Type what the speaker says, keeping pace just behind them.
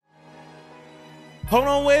Hold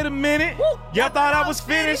on, wait a minute. Y'all thought I was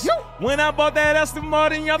finished? When I bought that Aston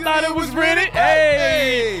Martin, y'all thought it was rented?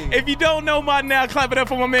 Hey! If you don't know by now, clap it up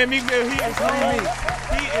for my man Meek. He is home.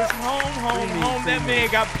 He is home. That man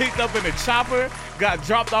got picked up in a chopper, got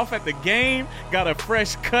dropped off at the game, got a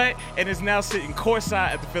fresh cut, and is now sitting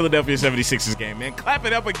courtside at the Philadelphia 76ers game, man. Clap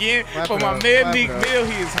it up again for my man Meek Mill.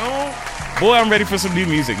 He is home. Boy, I'm ready for some new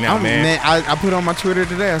music now, man. I put on my Twitter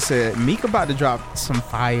today, I said, Meek about to drop some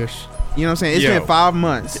fire You know what I'm saying? It's been 5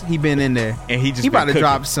 months. He been in there, and he about to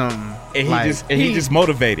drop some. And he just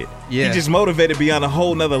motivated. Yeah, he just motivated beyond a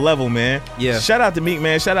whole nother level, man. Yeah. Shout out to Meek,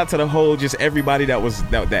 man. Shout out to the whole, just everybody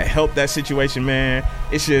that helped that situation, man.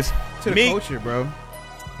 It's just to the Meek, culture, bro.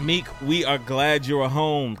 Meek, we are glad you're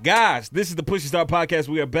home, guys. This is the Push Your Start podcast.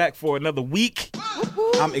 We are back for another week.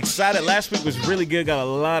 I'm excited. Last week was really good. Got a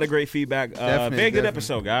lot of great feedback. Very good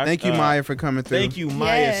episode, guys. Thank you, Maya, for coming through. Thank you,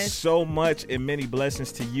 Maya, so much, and many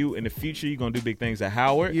blessings to you in the future. You're gonna do big things at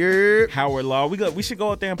Howard. Howard Law. We should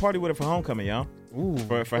go out there and party with her for homecoming, y'all. Ooh.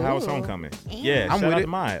 For Howard's homecoming. Yeah, I'm shout out with to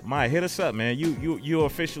Maya. Maya, hit us up, man. You're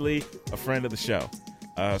officially a friend of the show.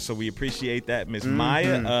 So we appreciate that, Miss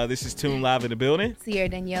Maya. This is Tune Live in the building. Sierra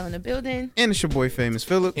Danielle in the building. And it's your boy, Famous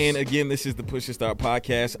Phillips. And again, this is the Push Your Start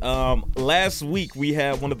podcast. Last week, we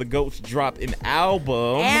had one of the GOATs drop an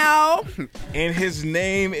album. And his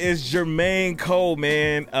name is Jermaine Cole,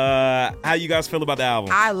 man. How you guys feel about the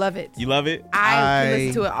album? I love it. You love it? I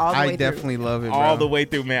listen to it all the way through. I definitely love it, bro. All the way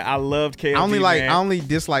through, man. I loved KLG, I only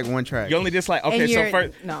dislike one track. You only dislike? Okay, so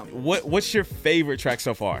first, what's your favorite track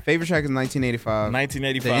so far? Favorite track is 1985.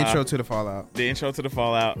 1985. The intro to the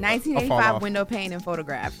Fallout. 1985 Window Pane and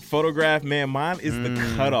Photograph. Photograph, man. Mine is the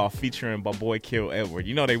Cutoff featuring my boy Kill Edward.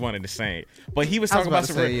 You know they wanted the same, but he was talking about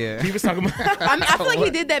He was talking about. I feel like he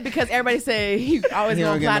did that because everybody said he always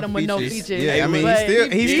gonna platinum with no features. Yeah, I mean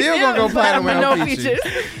he's still gonna go platinum with no features.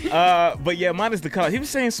 But yeah, mine is the Cutoff. He was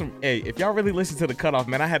saying if y'all really listen to the Cutoff,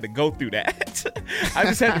 man, I had to go through that. I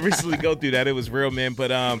just had to recently go through that. It was real, man.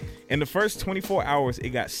 But in the first 24 hours, it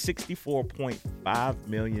got 64.5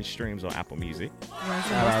 million streams on Apple Music.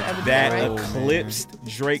 That eclipsed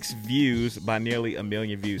Drake's views by nearly 1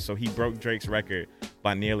 million views. So he broke Drake's record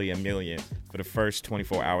by nearly 1 million for the first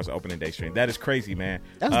 24 hours of opening day stream. That is crazy, man.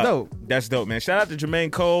 That's dope. That's dope, man. Shout out to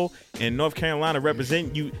Jermaine Cole in North Carolina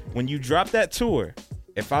representing you. When you drop that tour,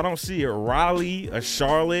 if I don't see a Raleigh, a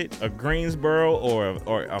Charlotte, a Greensboro,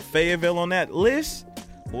 or a Fayetteville on that list,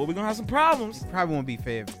 boy, we're going to have some problems. Probably won't be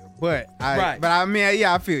Fayetteville. But I mean,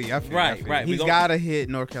 yeah, I feel you. Right. He's got to hit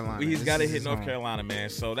North Carolina. He's got to hit North Carolina,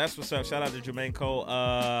 man. So that's what's up. Shout out to Jermaine Cole.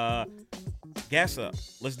 Gas up.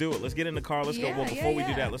 Let's do it. Let's get in the car. Let's go. Well, before we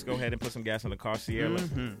do that, let's go ahead and put some gas in the car, Sierra.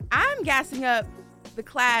 I'm gassing up the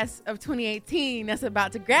class of 2018 that's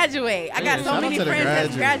about to graduate. I got so many friends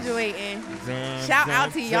that's graduating. Shout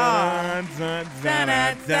out to y'all.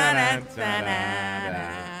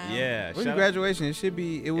 Yeah. When's graduation?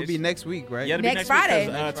 It will be next week, right? Yeah, next Friday.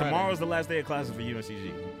 Because, tomorrow's the last day of classes for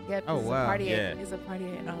UNCG. Yep. Oh, wow. It's a party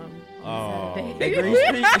at Green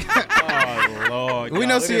Street. Oh, Lord. We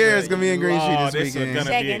know Sierra's going to be in Green Street this weekend.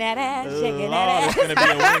 Shaking that ass. It's going to be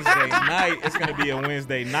a Wednesday night. It's going to be a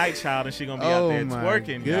Wednesday night, child, and she's going to be out there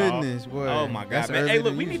twerking, goodness, y'all. boy. Oh, my God, man. Hey,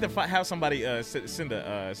 look, we need to have somebody send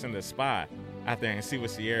a spy out there and see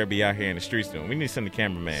what Sierra be out here in the streets doing. We need to send the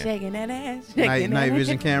cameraman. Shaking that ass. Night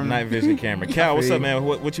vision camera. Night vision camera. Cal, what's up, man?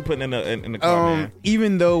 What you putting in the car, man?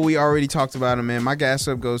 Even though we already talked about him, man, my gas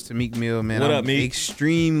up goes to Meek Mill, man. What I'm up, Meek?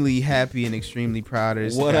 Extremely happy and extremely proud of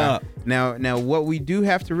this What guy. up? Now, what we do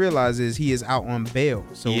have to realize is he is out on bail.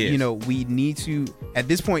 So, we need to, at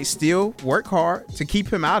this point, still work hard to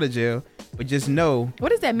keep him out of jail. But just know. What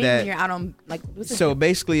does that mean when you're out on, like, so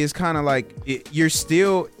basically, it's kind of like you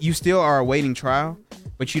still are awaiting trial,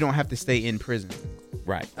 but you don't have to stay in prison.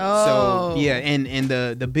 Right. Oh. So yeah, and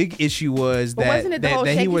the big issue was but that wasn't it the whole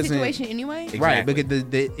that shaky he wasn't situation anyway? Exactly. Right, because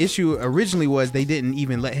the issue originally was they didn't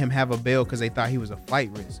even let him have a bail because they thought he was a flight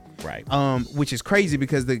risk. Right. Which is crazy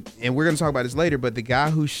because and we're gonna talk about this later, but the guy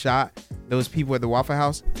who shot those people at the Waffle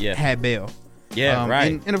House had bail. Yeah,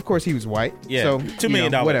 right. And of course he was white. Yeah, so, $2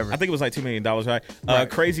 million. Whatever. I think it was like $2 million, right?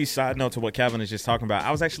 Crazy side note to what Calvin is just talking about.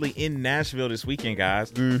 I was actually in Nashville this weekend,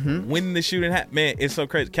 guys. When the shooting happened, man, it's so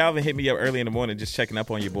crazy. Calvin hit me up early in the morning just checking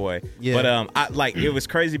up on your boy. Yeah. But it was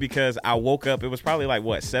crazy because I woke up. It was probably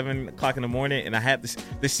like 7 o'clock in the morning, and I had the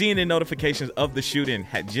CNN notifications of the shooting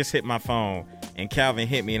had just hit my phone, and Calvin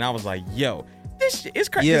hit me, and I was like, yo. This shit is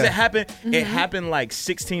crazy. It happened. It happened like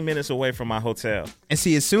 16 minutes away from my hotel. And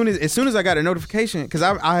see, as soon as I got a notification, because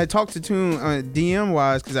I had talked to Tune DM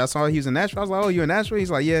wise, because I saw he was in Nashville. I was like, "Oh, you in Nashville?" He's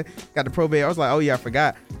like, "Yeah, got the probate." I was like, "Oh yeah, I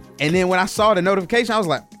forgot." And then when I saw the notification, I was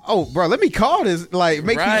like, "Oh, bro, let me call this. Like,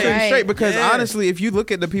 make you think straight." Because honestly, if you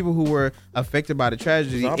look at the people who were affected by the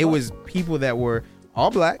tragedy, it was people that were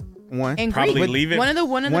all black. One and probably leaving. One of the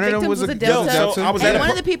victims was a Delta. So and one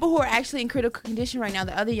of the people who are actually in critical condition right now,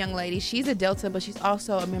 the other young lady, she's a Delta, but she's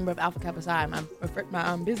also a member of Alpha Kappa Psi, my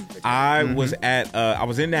business fraternity. I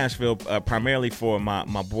was in Nashville primarily for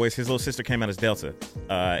my boys. His little sister came out as Delta,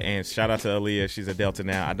 and shout out to Aaliyah. She's a Delta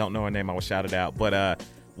now. I don't know her name. I will shout it out, but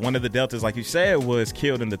one of the Deltas, like you said, was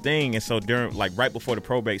killed in the thing, and so during right before the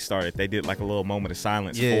probate started, they did like a little moment of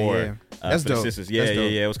silence for the sisters. Yeah,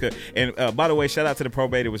 it was good. And by the way, shout out to the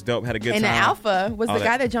probate. It was dope. Had a good time. And the Alpha was the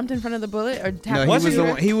guy that jumped in front of the bullet, or no, he was the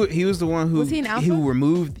one. He was the one who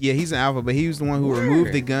removed. Yeah, he's an Alpha, but he was the one who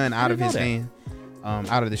removed the gun out of his hand.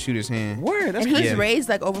 Out of the shooter's hand. Word, that's and he's raised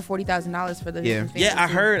like over $40,000 for the Yeah, I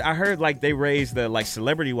heard like they raised the like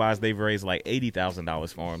celebrity wise they've raised like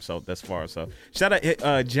 $80,000 for him. So that's far. So shout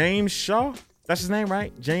out James Shaw. That's his name,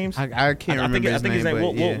 right? James. I can't remember. I think his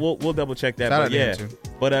name. We'll double check that.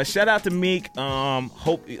 But shout out to Meek.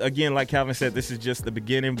 Hope again, like Calvin said, this is just the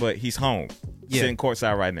beginning, but he's home, sitting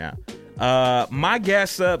courtside right now. My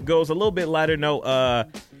gas up goes a little bit lighter note.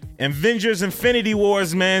 Avengers Infinity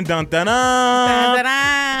Wars, man. Dun, dun, dun. Dun, dun, dun.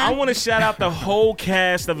 I want to shout out the whole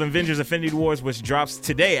cast of Avengers Infinity Wars, which drops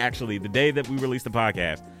today, actually, the day that we release the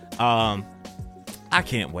podcast. I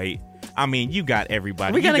can't wait. I mean, you got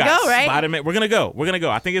everybody. We're going to go, right? Spider-Man. We're going to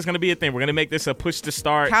go. I think it's going to be a thing. We're going to make this a push to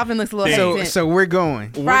start. Calvin looks a little hesitant. So we're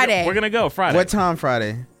going. Friday. We're going to go Friday. What time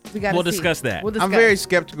Friday? We'll discuss that. I'm very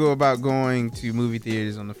skeptical about going to movie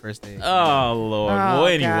theaters on the first day. Oh, Lord.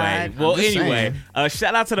 Well, anyway.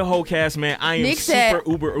 Shout out to the whole cast, man. I am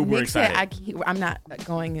uber excited. I'm not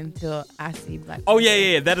going until I see Black Panther. Oh,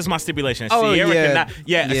 yeah. That is my stipulation. Sierra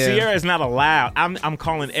Sierra is not allowed. I'm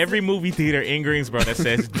calling every movie theater in Greensboro that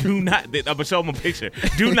says, do not, I'm going to show them a picture.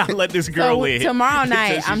 Do not let this girl in. Tomorrow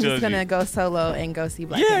night, I'm just going to go solo and go see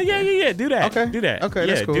Black Panther. Yeah. Do that. Okay. Do that. Okay,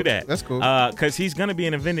 that's cool. Do that. That's cool. Because he's going to be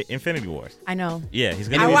in Infinity Wars. I know. Yeah, he's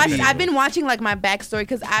gonna. I've been watching like my backstory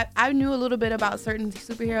because I knew a little bit about certain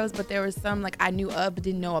superheroes, but there was some like I knew of but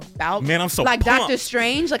didn't know about. Man, I'm so like pumped. Doctor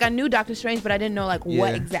Strange. Like I knew Doctor Strange, but I didn't know like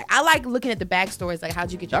what exact. I like looking at the backstories, like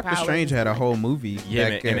how'd you get your powers. Doctor Strange had a whole movie.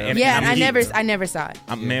 And I never saw it.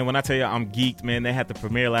 Man, when I tell you I'm geeked, man, they had the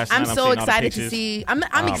premiere last night. I'm so excited to see. I'm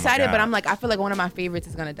excited, but I'm like I feel like one of my favorites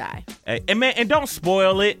is gonna die. And man, and don't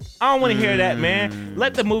spoil it. I don't want to hear that, man.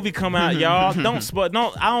 Let the movie come out, y'all. Don't spoil.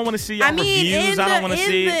 I don't want to see y'all reviews. I don't want to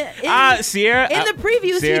see. Sierra. In the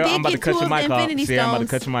previews, Sierra, he did get 2 of the Infinity Stones. Sierra, I'm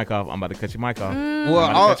about to cut your mic off. Well,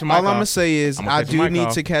 all I'm gonna say is I do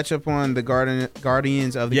need to catch up on the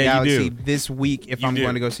Guardians of the Galaxy this week if I'm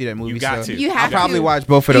going to go see that movie. You got to. I'll probably watch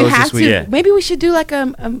both of those this week. Yeah. Maybe we should do like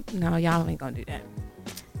no, y'all ain't gonna do that.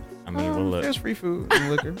 I mean, well, look. There's free food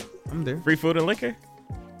and liquor. I'm there. Free food and liquor?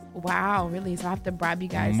 Wow, really? So I have to bribe you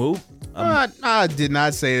guys? Move? I did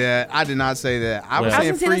not say that. I was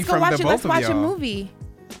saying free from the both of y'all. Let's watch a movie.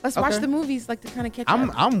 Let's watch the movies, like to kind of catch up.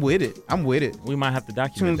 I'm with it. We might have to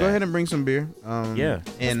document that. Go ahead and bring some beer. Yeah.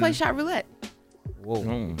 Let's play shot roulette.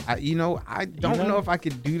 Whoa. I don't know if I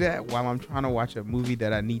could do that while I'm trying to watch a movie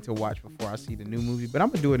that I need to watch before I see the new movie, but I'm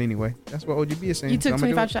going to do it anyway. That's what OGB is saying. You took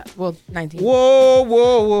 25 shots. Well, 19. Whoa.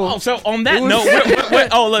 Oh, so on that note,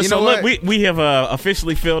 we have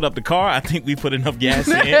officially filled up the car. I think we put enough gas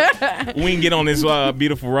in. We can get on this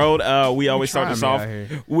beautiful road. We always start this off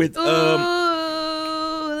with...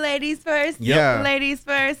 ladies first. Yeah. Ladies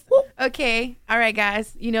first. Okay. All right,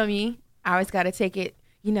 guys. You know me. I always got to take it,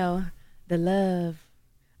 the love.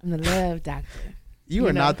 I'm the love doctor. You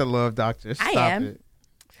are not the love doctor. Stop it.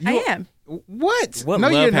 I am. What? No,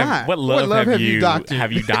 you're not. What love have you doctored?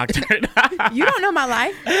 You don't know my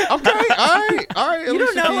life. Okay. All right. You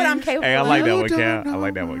don't know what I'm capable of. Hey, I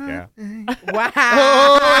like that one, Cal. Wow.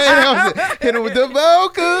 Oh, hit him with the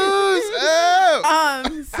vocals.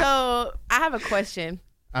 Oh. So I have a question.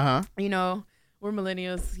 Uh-huh. We're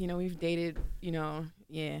millennials. We've dated, yeah.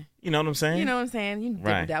 You know what I'm saying? You know what I'm saying? You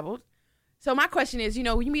dabbled. So my question is,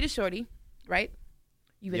 when you meet a shorty, right?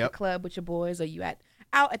 You at the club with your boys, or you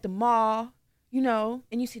out at the mall, and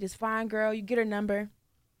you see this fine girl, you get her number,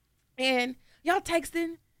 and y'all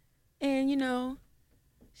texting, and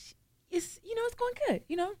it's going good,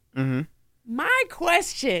 Mm-hmm. My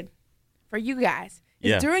question for you guys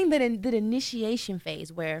is during the initiation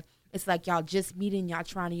phase where it's like y'all just meeting, y'all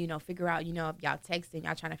trying to figure out, y'all texting,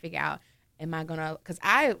 y'all trying to figure out, am I gonna? Because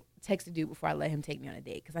I text a dude before I let him take me on a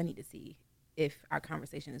date because I need to see if our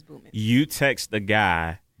conversation is booming. You text the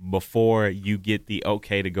guy before you get the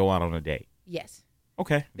okay to go out on a date. Yes.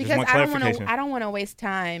 Okay. Because I don't want to waste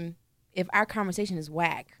time if our conversation is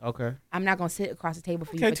whack, okay, I'm not gonna sit across the table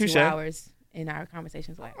for you for 2 hours and our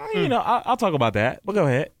conversation's whack. You know, I'll talk about that, but go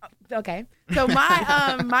ahead. Okay. So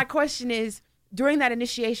my my question is, during that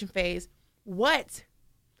initiation phase, where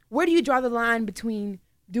do you draw the line between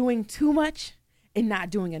doing too much and not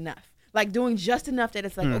doing enough? Like doing just enough that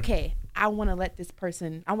it's like, okay, I want to let this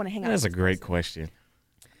person, I want to hang out. That's with a great question.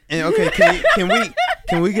 And okay,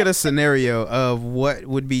 can we get a scenario of what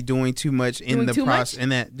would be doing too much in the process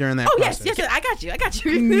during that process? Yes, I got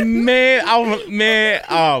you. man.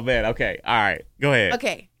 Oh man, okay, all right, go ahead.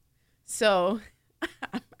 Okay, so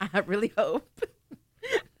I really hope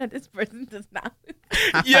that this person does not.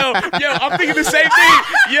 Yo, I'm thinking the same thing.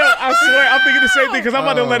 Yo, I swear, I'm thinking the same thing because I'm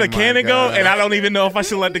about to let a cannon go, and I don't even know if I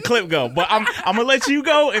should let the clip go. But I'm gonna let you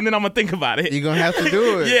go, and then I'm gonna think about it. You're gonna have to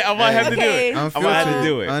do it. Yeah, I'm gonna have to do it. Unfiltered. I'm gonna have to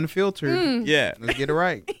do it. Unfiltered. Yeah, let's get it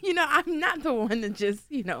right. You know, I'm not the one to just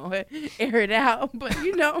air it out, but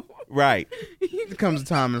right. There comes a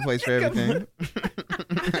time and place for everything.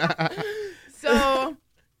 So,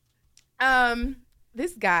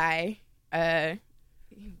 this guy,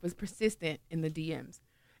 he was persistent in the DMs.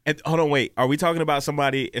 And hold on, wait. Are we talking about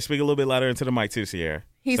somebody? Speak a little bit louder into the mic too, Sierra.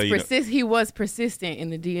 He was persistent in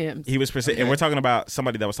the DMs. He was persistent, and we're talking about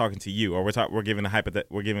somebody that was talking to you, or we're giving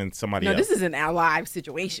we're giving somebody. No, else. this is an live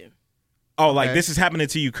situation. Oh, okay. Like this is happening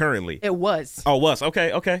to you currently. It was. Oh, it was.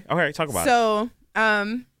 Okay. All right. Talk about it. So,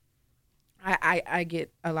 I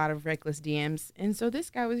get a lot of reckless DMs, and so this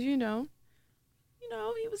guy was, he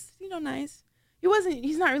was, nice.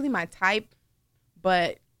 He's not really my type,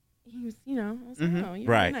 but he was, I was like, oh, you're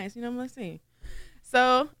really nice, let's see.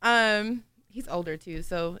 So, he's older too,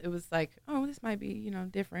 so it was like, oh, this might be,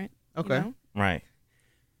 different. Okay. Right.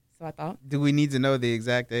 So I thought. Do we need to know the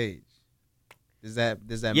exact age? Does that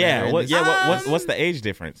yeah, matter? What's the age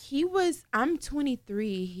difference? I'm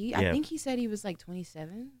 23. I think he said he was like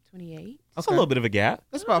 27, 28. That's a little bit of a gap.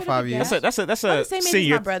 That's about 5 years. That's a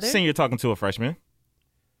senior talking to a freshman.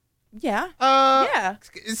 Yeah. Yeah.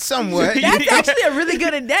 Somewhat. That's actually a really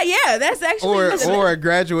good yeah, that's actually or a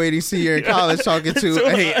graduating senior in college talking to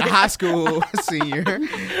a high school senior.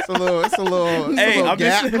 It's a little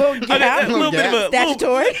gap. A little bit of a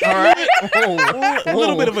statutory. All right. A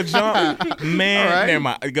little bit of a jump. Man, right. Never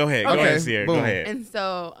mind. Go ahead. Go ahead, Sierra. Go ahead. And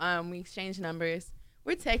so we exchanged numbers.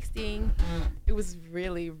 We're texting. It was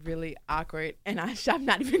really, really awkward, and I'm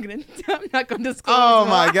not going to disclose. Oh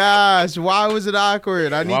my gosh! Why was it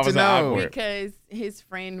awkward? I need to know. Because his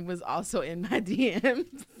friend was also in my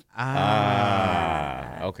DMs.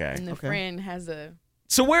 Okay. And the friend has a.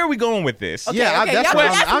 So where are we going with this? Okay, that's what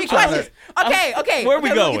I'm trying to. Okay. Where are we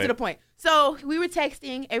going? Get to the point. So we were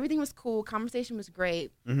texting. Everything was cool. Conversation was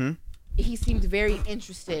great. Mm-hmm. He seemed very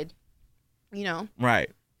interested. Right.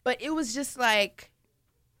 But it was just like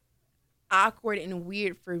awkward and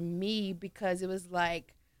weird for me because it was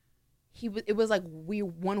like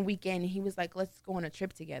one weekend he was like, let's go on a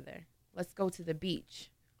trip together, let's go to the beach,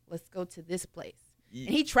 let's go to this place, and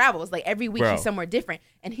he travels like every week. He's somewhere different,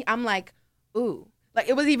 and I'm like, ooh, like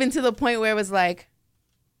it was even to the point where it was like,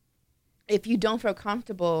 if you don't feel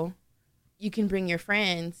comfortable, you can bring your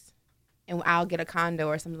friends and I'll get a condo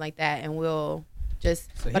or something like that, and we'll just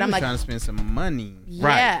but I'm like trying to spend some money.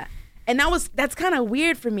 Yeah. Right. And that's kind of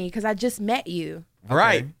weird for me because I just met you.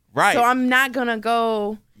 Right. Right. So I'm not going to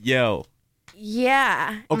go. Yo.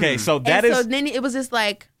 Yeah. Okay, so So then it was just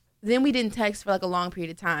like, then we didn't text for like a long period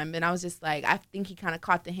of time. And I was just like, I think he kind of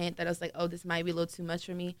caught the hint that I was like, oh, this might be a little too much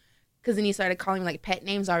for me. Because then he started calling me like pet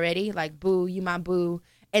names already. Like, boo, you my boo.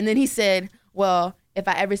 And then he said, well, if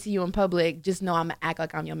I ever see you in public, just know I'm going to act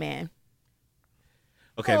like I'm your man.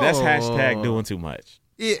 Okay, that's hashtag doing too much.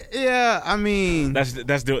 Yeah, I mean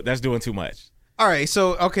that's doing too much. All right,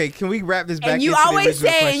 so can we wrap this back? And you always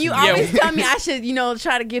say, and you always tell me I should,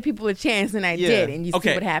 try to give people a chance, and I did, and you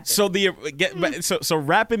see what happened. So so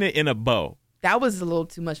wrapping it in a bow. That was a little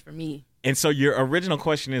too much for me. And so your original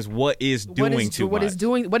question is, what is doing too much? What is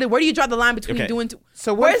doing? Where do you draw the line between doing too?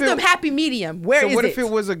 So where's the happy medium? Where is it? So what if it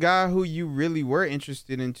was a guy who you really were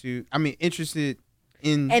interested in,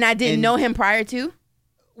 and I didn't know him prior to?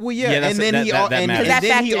 Well, yeah, and then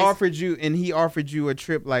he offered you a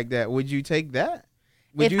trip like that. Would you take that?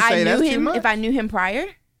 Would you say that's too much? If I knew him prior?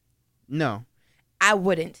 No. I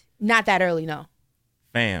wouldn't. Not that early, no.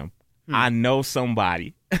 Fam, I know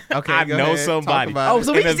somebody. Okay, I know somebody.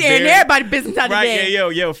 So we just airing everybody's business out of there.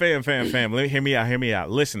 Right, yo, fam. Let me hear me out.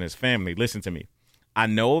 Listeners, family, listen to me. I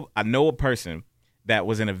know a person that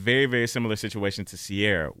was in a very, very similar situation to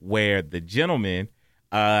Sierra, where the gentleman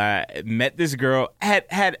met this girl,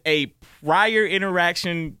 had a prior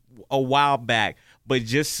interaction a while back, but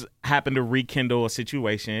just happened to rekindle a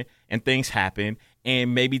situation and things happened.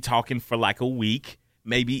 and maybe talking for like a week,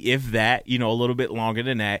 maybe if that, a little bit longer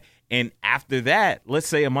than that. And after that, let's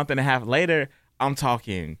say a month and a half later, I'm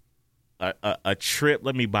talking a trip.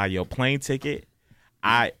 Let me buy your plane ticket.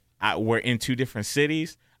 We're in 2 different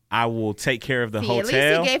cities. I will take care of the hotel. At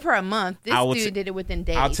least he gave her a month. This dude did it within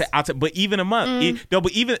days. But even a month.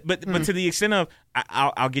 But to the extent of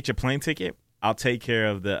I'll get your plane ticket. I'll take care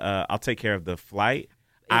of the flight.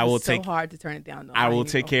 It was so hard to turn it down. Though. I will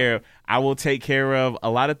take care of a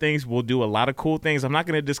lot of things. We'll do a lot of cool things. I'm not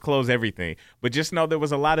going to disclose everything, but just know there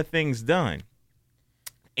was a lot of things done.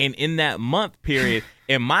 And in that month period,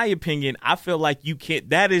 in my opinion, I feel like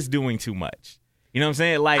that is doing too much. You know what I'm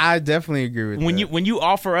saying? Like, I definitely agree with that. When you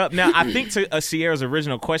offer up now, I think to Sierra's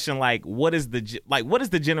original question, like, what is the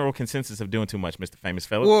general consensus of doing too much, Mr. Famous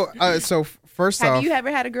Philip? Well, so first off, have you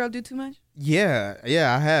ever had a girl do too much? Yeah,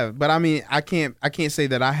 I have. But I mean, I can't say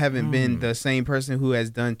that I haven't been the same person who has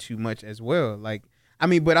done too much as well. Like, I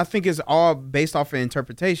mean, but I think it's all based off of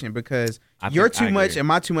interpretation because your too much and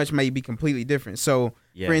my too much may be completely different. So,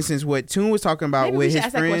 for instance, what Toon was talking about with his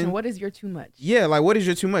friend. What is your too much? Yeah, like what is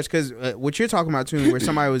your too much? Because what you're talking about, Toon, where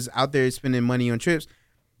somebody was out there spending money on trips,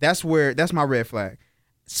 that's my red flag.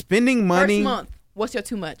 Spending money. First month, what's your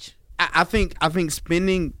too much? I think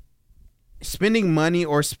spending money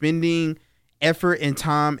or spending effort and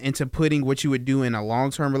time into putting what you would do in a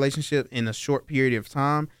long-term relationship in a short period of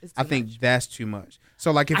time, I think that's too much.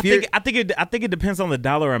 So like I think it depends on the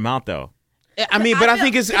dollar amount though. I mean, but I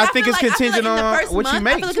think it's contingent on what you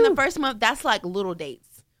make. I feel like in the first month, that's like little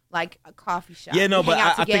dates, like a coffee shop. Yeah, no, but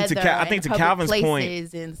I think to Calvin's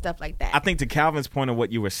point and stuff like that. I think to Calvin's point of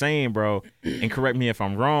what you were saying, bro, and correct me if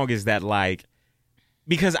I'm wrong, is that like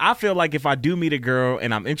because I feel like if I do meet a girl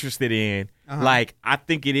and I'm interested in, like I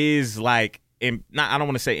think it is like I don't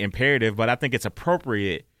want to say imperative, but I think it's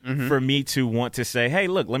appropriate for me to want to say, hey,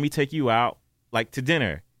 look, let me take you out. Like to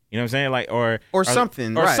dinner, you know what I'm saying? Like or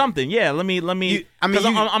something, or right. something. Yeah, let me. I'm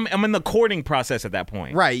in the courting process at that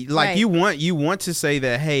point, right? Like you want to say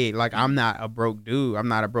that, hey, like I'm not a broke dude, I'm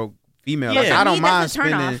not a broke female. Yeah. Like I don't mind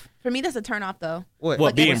spending. For me, that's a turn off though. What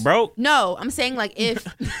like being broke? No, I'm saying like if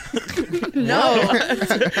like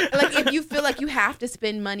if you feel like you have to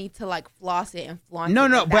spend money to like floss it and flaunt. No,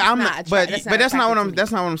 it, but I'm not. But that's not what I'm.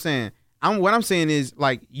 That's not what I'm saying. What I'm saying is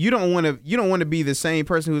like you don't want to be the same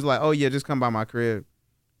person who's like, oh yeah, just come by my crib,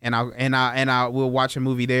 and I will watch a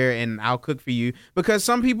movie there and I'll cook for you, because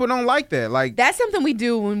some people don't like that. Like that's something we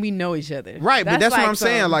do when we know each other, right? But that's like, what I'm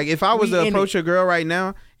saying. Like if I was to approach a girl right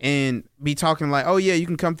now and be talking like, oh yeah, you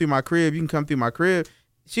can come through my crib,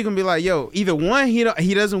 she gonna be like, yo, either one,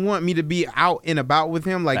 he doesn't want me to be out and about with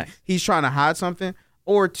him, like he's trying to hide something.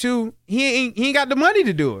 Or two, he ain't got the money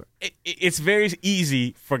to do it. It's very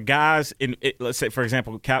easy for guys. Let's say, for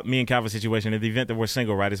example, me and Calvin's situation. In the event that we're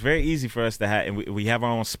single, right? It's very easy for us to have, and we have our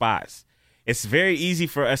own spots. It's very easy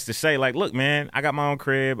for us to say, like, look, man, I got my own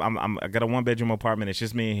crib. I got a 1-bedroom apartment. It's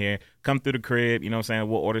just me in here. Come through the crib. You know what I'm saying?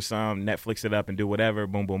 We'll order some, Netflix it up, and do whatever.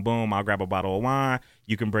 Boom, boom, boom. I'll grab a bottle of wine.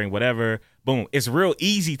 You can bring whatever. Boom. It's real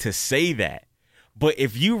easy to say that, but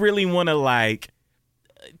if you really want to,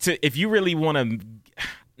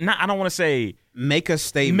 I don't want to say make a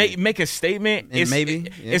statement. Make a statement. And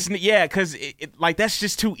it's because like that's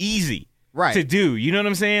just too easy, right, to do. You know what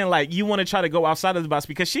I'm saying? Like you want to try to go outside of the box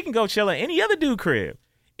because she can go chill at any other dude crib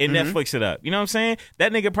and Netflix it up. You know what I'm saying?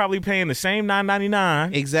 That nigga probably paying the same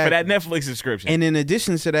 $9.99 exactly for that Netflix subscription. And in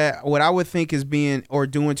addition to that, what I would think is being or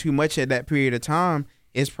doing too much at that period of time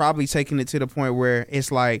is probably taking it to the point where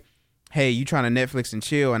it's like, hey, you trying to Netflix and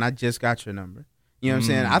chill, and I just got your number. You know what I'm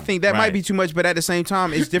saying? I think that might be too much, but at the same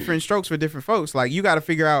time, it's different strokes for different folks. Like, you got to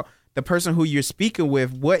figure out the person who you're speaking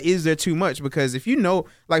with, what is there too much? Because if you know,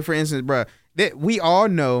 like, for instance, bro, that we all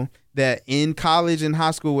know that in college and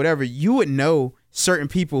high school, whatever, you would know certain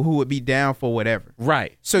people who would be down for whatever.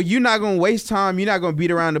 Right. So you're not going to waste time. You're not going to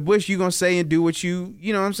beat around the bush. You're going to say and do what you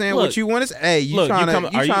know what I'm saying? Look, what you want to say. Hey, you trying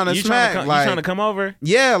to smack. You trying to come over?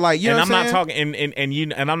 Yeah, like, you know what I'm saying? I'm not talking,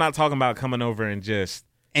 and I'm not talking about coming over and just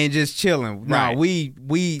chilling. Right. No,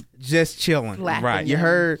 we just chilling. Slapping right. You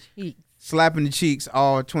heard slapping the cheeks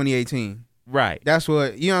all 2018. Right. That's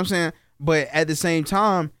what, you know what I'm saying? But at the same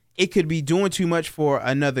time, it could be doing too much for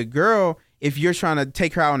another girl if you're trying to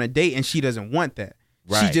take her out on a date and she doesn't want that.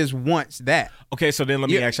 Right. She just wants that. Okay, so then let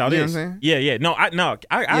me ask y'all this. You know what I'm saying? Yeah. No,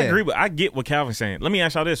 I agree with, I get what Calvin's saying. Let me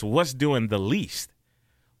ask y'all this. What's doing the least?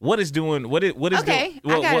 What is doing, what is okay,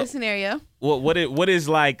 I got a scenario. What is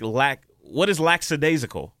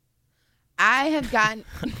lackadaisical? I have gotten.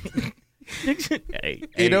 Hey,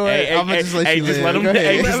 you know what? I'm gonna just let you just live. let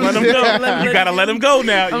him go. You gotta let him go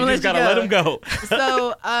now. You just gotta let him go.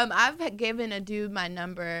 So, I've given a dude my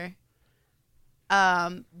number.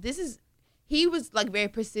 he was like very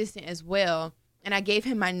persistent as well, and I gave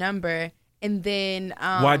him my number, and then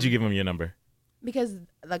why'd you give him your number? Because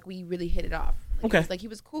like we really hit it off. Like, he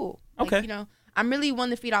was cool. Like, okay. You know, I'm really one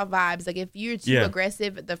to feed off vibes. Like if you're too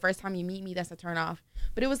aggressive the first time you meet me, that's a turn off.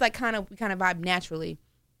 But it was like we kind of vibe naturally.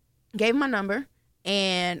 Gave him my number,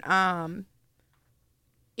 and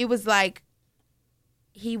it was like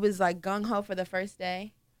he was like gung ho for the first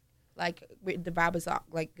day, like the vibe was all,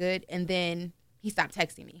 like good, and then he stopped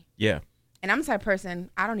texting me. Yeah. And I'm the type of person,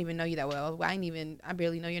 I don't even know you that well. I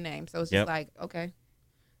barely know your name, so it's just like okay.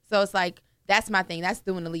 So it's like that's my thing. That's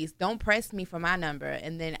doing the least. Don't press me for my number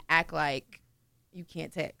and then act like you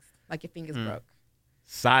can't text, like your fingers broke.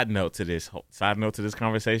 Side note to this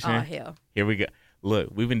conversation. Oh hell. Here we go. Look,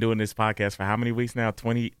 we've been doing this podcast for how many weeks now?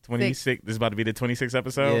 26. This is about to be the 26th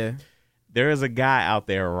episode. Yeah. There is a guy out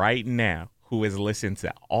there right now who has listened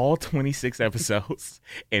to all 26 episodes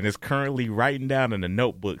and is currently writing down in a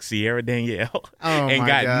notebook Sierra Danielle and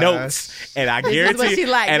got notes. And I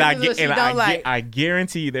guarantee, I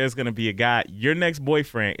guarantee you, there's gonna be a guy. Your next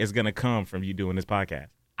boyfriend is gonna come from you doing this podcast.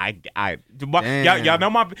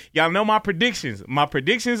 Y'all know my predictions. My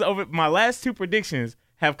predictions over my last two predictions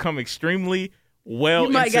have come extremely well. You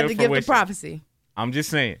might got to give the prophecy. I'm just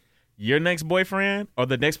saying. Your next boyfriend or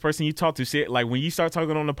the next person you talk to, say, like when you start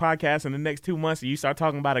talking on the podcast in the next 2 months and you start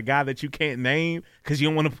talking about a guy that you can't name because you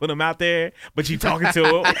don't want to put him out there, but you talking to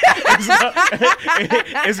him,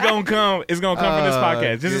 it's gonna come from this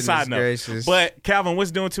podcast. Just a side note. Gracious. But Calvin, what's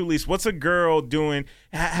doing two least? What's a girl doing?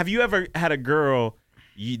 Have you ever had a girl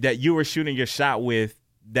that you were shooting your shot with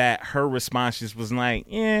that her response just was like,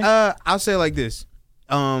 yeah? I'll say it like this.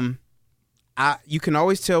 You can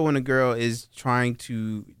always tell when a girl is trying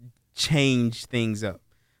to change things up.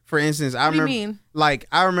 For instance, I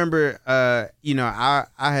remember when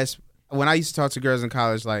I used to talk to girls in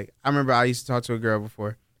college, like I remember I used to talk to a girl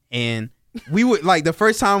before, and we would like the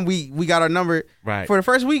first time we got our number, right? For the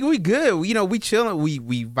first week we good, you know, we chilling,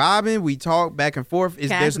 we vibing, we talk back and forth.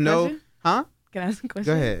 Can I ask a question? Huh? Can I ask a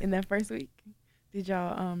question? Go ahead. In that first week, did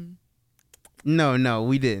y'all No,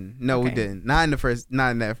 we didn't. We didn't. Not in that first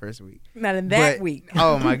week. Not in that week.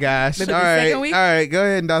 Oh my gosh! All right. Go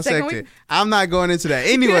ahead and dissect it. I'm not going into that.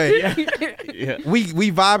 Anyway,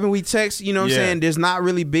 we vibe and we text. You know what I'm saying? There's not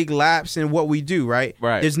really big laps in what we do. Right.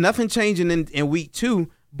 There's nothing changing in week 2,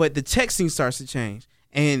 but the texting starts to change.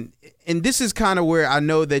 And this is kind of where I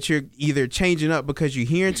know that you're either changing up because you're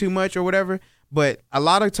hearing too much or whatever. But a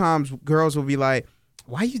lot of times girls will be like,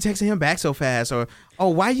 why are you texting him back so fast? Or, oh,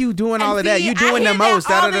 why are you doing all of that? You doing the most.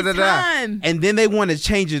 And then they want to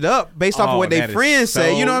change it up based off of what their friends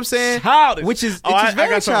say. You know what I'm saying? Childish. Which is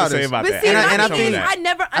very childish. But see, I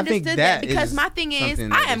never understood that because my thing is,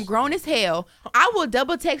 I am grown as hell. I will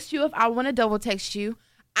double text you if I want to double text you.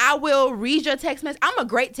 I will read your text message. I'm a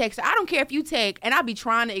great texter. I don't care if you take, and I'll be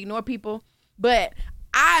trying to ignore people, but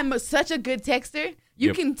I'm such a good texter.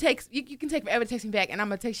 You can text. You can take forever to text me back, and I'm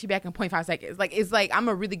gonna text you back in 0.5 seconds. Like it's like I'm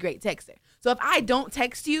a really great texter. So if I don't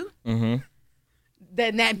text you, then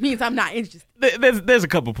that means I'm not interested. There's a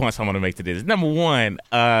couple points I want to make to this. Number one,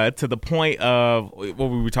 to the point of what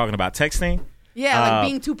we were talking about, texting. Yeah, like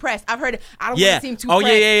being too pressed. I've heard it. I don't want to seem too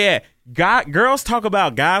pressed. Yeah. Girls talk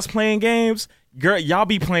about guys playing games. Girl, y'all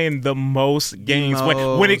be playing the most games.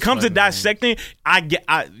 When it comes to dissecting,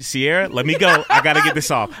 Sierra, let me go. I got to get this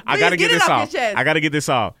off. I got to get this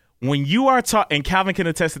off. When you are talking, and Calvin can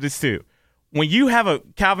attest to this too. When you have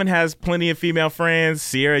Calvin has plenty of female friends.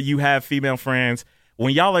 Sierra, you have female friends.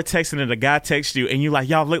 When y'all are texting and a guy texts you and you like,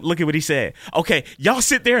 y'all look at what he said. Okay, y'all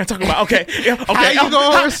sit there and talk about, okay. How you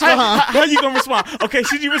gonna respond? How you gonna respond? Okay,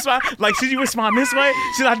 should you respond? Like, should you respond this way?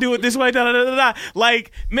 Should I do it this way? Da, da, da, da, da.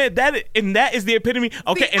 Like, man, that is the epitome.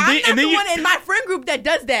 Okay, see, I'm not the one in my friend group that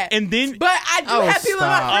does that. And then, but I do have people in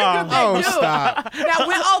my friend group that do. Stop. Now,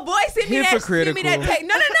 when old boy send me that text,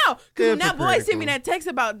 no. Because when that boy sent me that text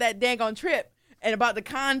about that daggone trip, and about the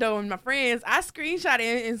condo and my friends, I screenshot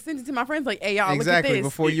it and sent it to my friends like, hey, y'all, look at this.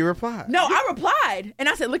 Before you replied. No, I replied. And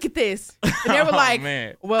I said, look at this. And they were like,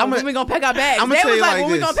 well, when we going to pack our bags? They was like,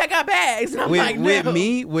 when we going to pack our bags? And I'm like,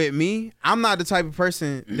 no. With me, I'm not the type of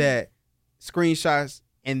person that screenshots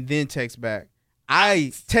and then text back.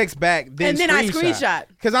 I text back, then I screenshot.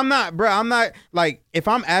 Because I'm not, like, if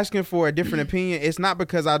I'm asking for a different opinion, it's not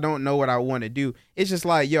because I don't know what I want to do. It's just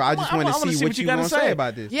like, yo, I just want to see what you want to say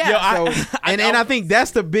about this. Yeah. I think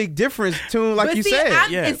that's the big difference, too, like you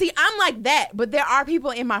said. And see, I'm like that, but there are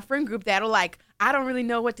people in my friend group that are like, I don't really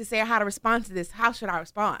know what to say or how to respond to this. How should I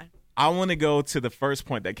respond? I want to go to the first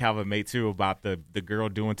point that Calvin made, too, about the girl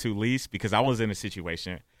doing too least, because I was in a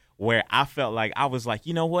situation where I felt like I was like,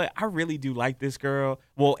 you know what? I really do like this girl.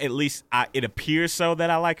 Well, at least it appears so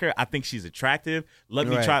that I like her. I think she's attractive. Let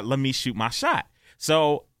me shoot my shot.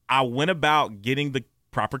 So I went about getting the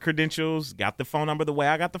proper credentials, got the phone number the way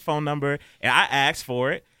I got the phone number, and I asked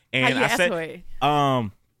for it. And I said,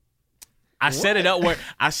 I set it up where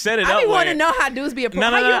I want to know how dudes be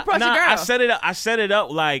approaching. How you approach a girl? I set it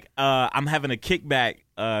up like I'm having a kickback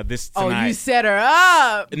this tonight. Oh, you set her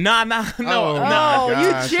up. No.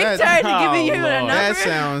 You tricked her to giving you a number. That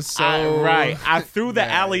sounds so right. I threw the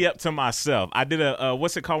alley up to myself. I did a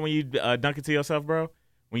what's it called when you dunk it to yourself, bro?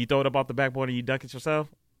 When you throw it up off the backboard and you dunk it yourself?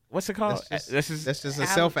 What's it called? That's just a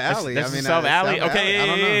self alley. That's a self alley.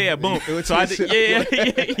 Okay, yeah, boom. So I did,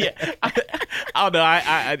 yeah. I don't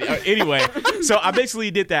know. Anyway, so I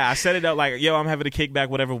basically did that. I set it up like, yo, I'm having a kickback,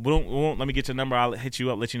 whatever. Boom, let me get your number. I'll hit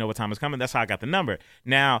you up, let you know what time is coming. That's how I got the number.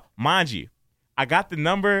 Now, mind you, I got the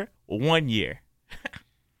number 1 year.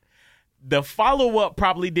 The follow up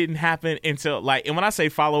probably didn't happen until like, and when I say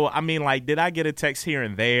follow up, I mean like, did I get a text here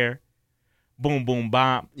and there? Boom, boom,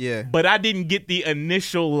 bomb. Yeah. But I didn't get the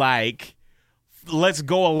initial, like, let's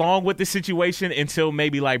go along with the situation until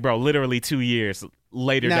maybe, like, bro, literally 2 years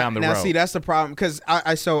later down the road. Now, see, that's the problem. Because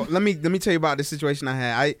so let me tell you about the situation I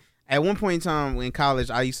had. At one point in time in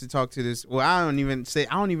college, I used to talk to this. Well, I don't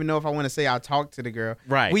even know if I want to say I talked to the girl.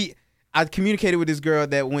 Right. I communicated with this girl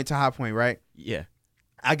that went to High Point, right? Yeah.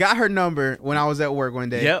 I got her number when I was at work one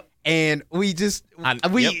day. Yep. And you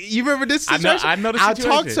remember this situation? I know the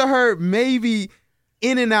situation. I talked to her maybe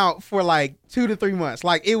in and out for like 2 to 3 months.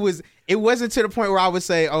 Like it wasn't to the point where I would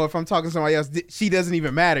say, oh, if I'm talking to somebody else, she doesn't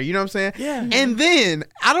even matter. You know what I'm saying? Yeah. And then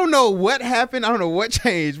I don't know what happened. I don't know what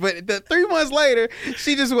changed, but 3 months later,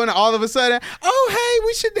 she just went all of a sudden, oh, hey,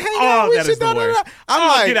 we should hang out. We should I'm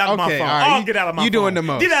like, get out of my phone. All right, get out of my phone. You doing the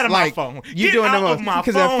most. Get out of my like, phone. You doing the most.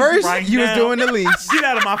 Because at first you was doing the least. Get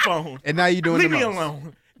out of my phone. And now you doing the most. Leave me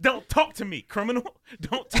alone. Don't talk to me, criminal.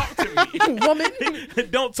 Don't talk to me. Woman.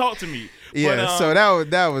 Don't talk to me. Yeah, but, so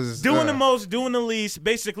that was doing the most, doing the least.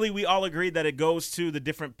 Basically, we all agreed that it goes to the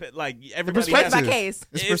different, like everybody case by case.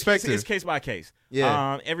 It's perspective. It's case by case.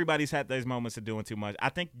 Yeah. Everybody's had those moments of doing too much. I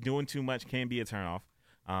think doing too much can be a turnoff.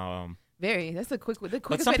 Very. That's the quickest way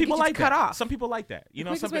to some get people you like cut that. off. Some people like that. You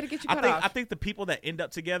know, quickest way to get you cut off. I think the people that end up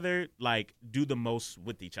together like do the most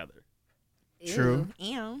with each other. True.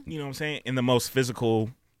 Ew. You know what I'm saying? In the most physical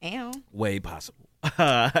way possible.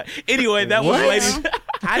 Anyway, that was ladies.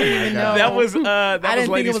 I didn't even know. That was I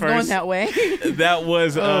didn't think it was first. Going that way. That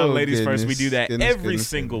was ladies goodness, first. We do that every goodness.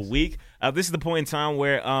 single week. This is the point in time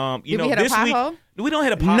where Did we hit this a week pothole? we don't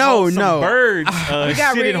hit a pothole. No. Birds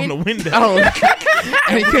sitting on the window. Oh,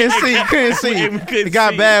 and you couldn't see. It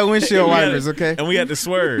got bad windshield wipers, okay? And we had to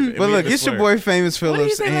swerve. But look, it's your boy Famous What did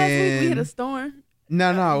you Phillips. say last week? We hit a storm.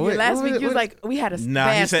 No. Last week you was like, we had a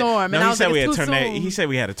bad storm. No, and I he was said like, we it's had too tornado. soon. He said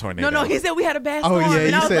we had a tornado. No, he said we had a bad storm. Oh, yeah,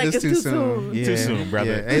 and I you was said like, it's too soon. Yeah. Too soon,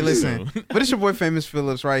 brother. Yeah. Hey, listen. But it's your boy Famous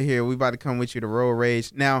Phillips right here. We about to come with you to road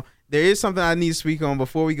rage. Now, there is something I need to speak on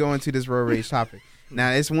before we go into this road rage topic.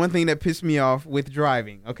 Now, it's one thing that pissed me off with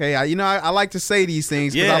driving. Okay, I like to say these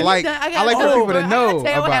things because I like for people to know I tell you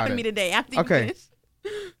about what happened to it. me today. After you Okay.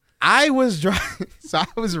 finish. I was driving, so I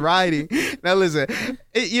was riding. Now listen,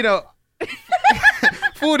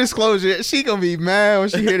 full disclosure, she gonna be mad when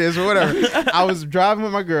she hear this or whatever. I was driving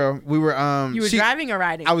with my girl. We were You were driving or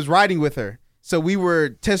riding? I was riding with her. So we were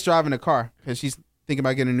test driving a car because she's thinking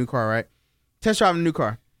about getting a new car, right? Test driving a new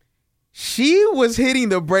car. She was hitting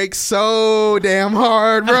the brakes so damn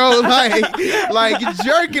hard, bro. Like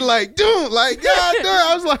jerking, like, dude, like, God damn.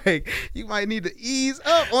 I was like, you might need to ease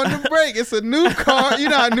up on the brake. It's a new car. You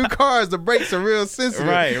know how new cars, the brakes are real sensitive.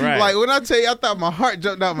 Right. Like, when I tell you, I thought my heart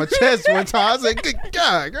jumped out my chest one time. I was like, good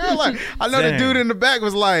God, girl. Like, I know the dude in the back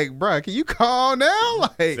was like, bro, can you calm down?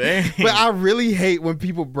 Like, but I really hate when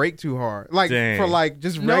people brake too hard. Like, for like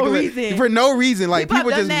just regular. Reason. For no reason. Like, people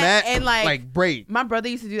just mad and like brake. My brother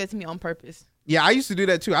used to do that to me on purpose. Yeah, I used to do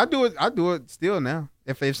that too. I do it still now.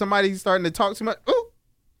 If somebody's starting to talk too much, ooh.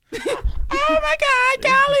 Oh my God,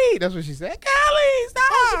 Callie. That's what she said. Callie, stop.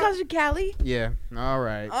 Oh, she calls you Callie? Yeah. All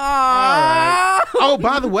right. Oh. All right. Oh,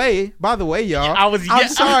 by the way, y'all. I'm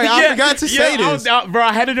sorry. I forgot to say this. Bro,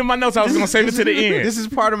 I had it in my notes. I was going to save it to the end. This is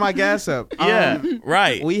part of my gas up.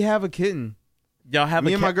 Right. We have a kitten. Y'all have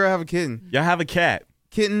Me and my girl have a kitten. Y'all have a cat.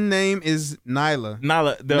 Kitten name is Nyla.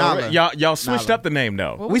 Nyla. Y'all switched up the name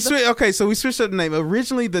though. So we switched up the name.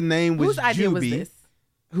 Originally the name was Whose idea Juby. was this?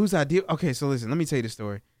 Whose idea? Okay, so listen, let me tell you the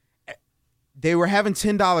story. They were having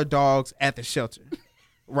 $10 dogs at the shelter,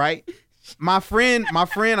 right? My friend, I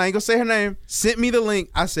ain't gonna say her name, sent me the link.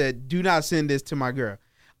 I said, do not send this to my girl.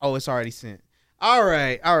 Oh, it's already sent. All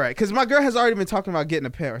right. Because my girl has already been talking about getting a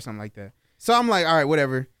pet or something like that. So I'm like, all right,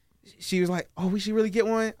 whatever. She was like, oh, we should really get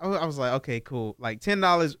one. I was like, okay, cool. Like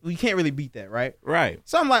 $10, we can't really beat that, right? Right.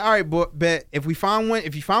 So I'm like, all right, bet if you find one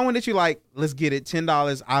that you like, let's get it.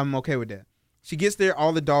 $10, I'm okay with that. She gets there,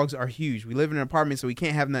 all the dogs are huge. We live in an apartment, so we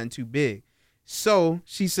can't have nothing too big. So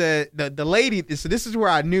she said, the lady, so this is where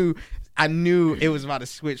I knew it was about to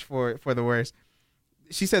switch for the worst.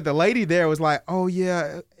 She said the lady there was like, oh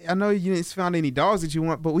yeah, I know you didn't find any dogs that you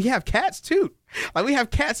want, but we have cats too. Like we have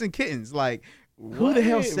cats and kittens. Like who the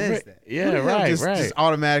hell says that? Yeah, right. Just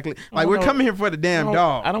automatically. Like we're coming here for the damn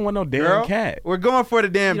dog. I don't want no damn girl. Cat. We're going for the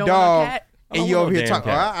damn dog. And you over here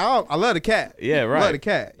talking, I love the cat. Yeah, right. I love the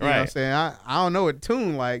cat. You know what I'm saying? I don't know what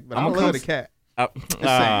tune like, but I love the cat.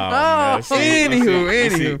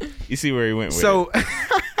 Anywho. You see where he went with it.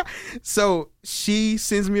 So she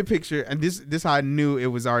sends me a picture, and this how I knew it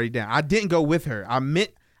was already down. I didn't go with her.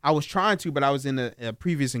 I was trying to, but I was in a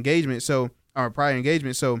previous engagement, prior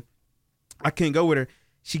engagement, so I couldn't go with her.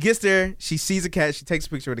 She gets there, she sees a cat, she takes a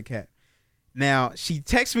picture of the cat. Now, she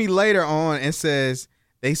texts me later on and says,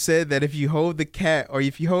 they said that if you hold the cat or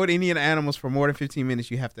if you hold any of the animals for more than 15 minutes,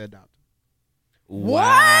 you have to adopt them. What?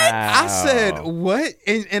 I said, what?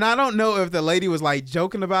 And I don't know if the lady was like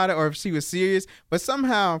joking about it or if she was serious, but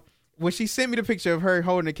somehow when she sent me the picture of her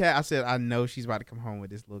holding the cat, I said, I know she's about to come home with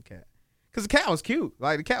this little cat. Because the cat was cute.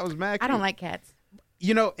 Like the cat was mad cute. I don't like cats.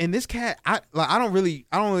 You know, and this cat, I don't really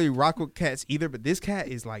rock with cats either, but this cat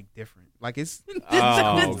is like different. Like it's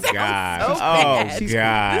God. So bad. Oh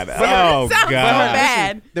God.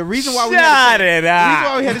 Bad. The reason why we had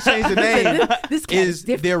to change the name is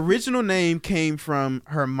the original name came from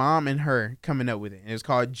her mom and her coming up with it. And it was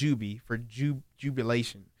called Juby for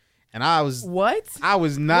jubilation. And I was not what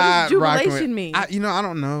does jubilation mean? I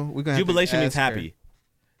don't know. We're gonna jubilation means happy.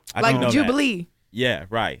 Like Jubilee. Yeah,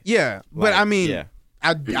 right. Yeah, but I mean,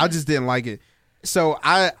 I just didn't like it. So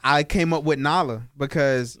I came up with Nala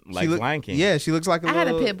because like Lion King. Yeah, she looks like I had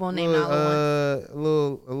a pit bull named Nala once. A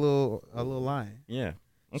little lion. Yeah.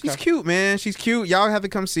 Okay. She's cute, man. She's cute. Y'all have to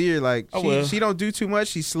come see her. Like she don't do too much.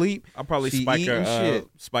 She sleep. I'll probably spike her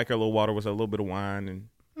a little water with a little bit of wine and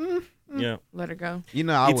yeah. Let her go. You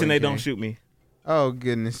know, I they don't shoot me. Oh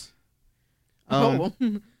goodness.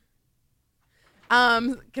 Can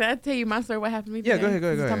I tell you my story? What happened to me today? Yeah, go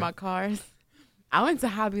ahead. Talking about cars. I went to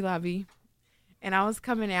Hobby Lobby, and I was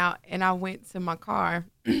coming out, and I went to my car,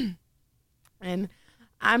 and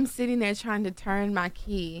I'm sitting there trying to turn my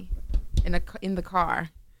key in the car,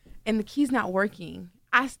 and the key's not working.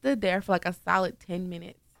 I stood there for like a solid 10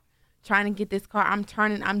 minutes trying to get this car. I'm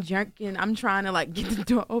turning, I'm jerking, I'm trying to like get the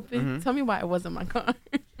door open. Mm-hmm. Tell me why it wasn't my car.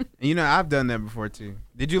 You know, I've done that before too.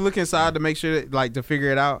 Did you look inside to make sure, like, to figure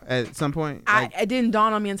it out at some point? Like, it didn't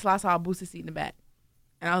dawn on me until I saw a booster seat in the back.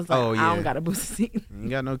 And I was like, I don't got a booster seat. You ain't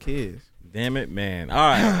got no kids. Damn it, man. All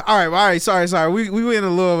right. All right. Sorry. We went a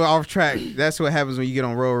little bit off track. That's what happens when you get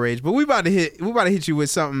on road rage. But we about to hit you with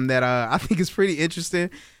something that I think is pretty interesting.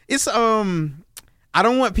 It's I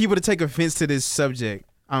don't want people to take offense to this subject.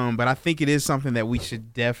 But I think it is something that we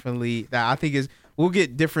should definitely, that I think we'll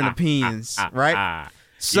get different opinions, right?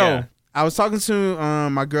 So yeah. I was talking to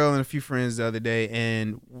my girl and a few friends the other day,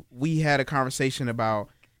 and we had a conversation about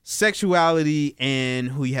sexuality and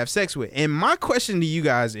who you have sex with. And my question to you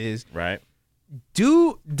guys is, right?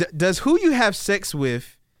 Does who you have sex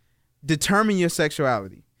with determine your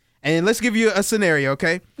sexuality? And let's give you a scenario,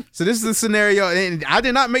 okay? So this is a scenario, and I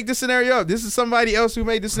did not make this scenario up. This is somebody else who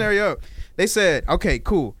made this scenario up. They said, okay,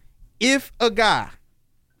 cool. If a guy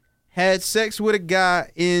had sex with a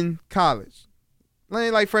guy in college,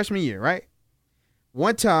 like freshman year, right?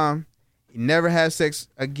 One time, he never had sex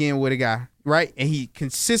again with a guy, right? And he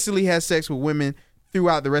consistently has sex with women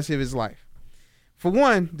throughout the rest of his life. For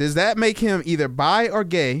one, does that make him either bi or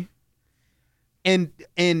gay? And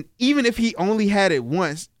even if he only had it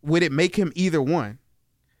once, would it make him either one?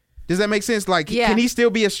 Does that make sense? Like, Can he still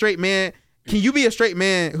be a straight man? Can you be a straight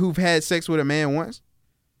man who've had sex with a man once?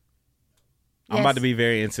 I'm about to be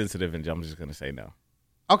very insensitive, and I'm just going to say no.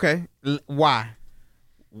 Okay. Why?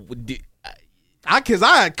 Because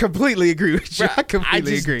I completely agree with you. I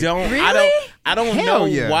completely agree. Really? I don't know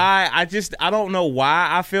why. I don't know why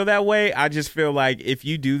I feel that way. I just feel like if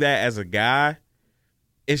you do that as a guy,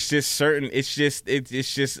 it's just certain. It's just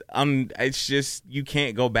you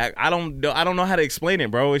can't go back. I don't know how to explain it,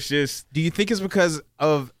 bro. It's just. Do you think it's because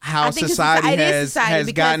of how society has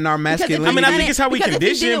gotten our masculinity? I mean, I think it's how we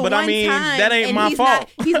condition, but I mean that ain't my fault.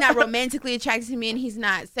 He's not romantically attracted to men. He's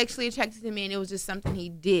not sexually attracted to men. It was just something he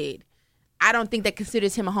did. I don't think that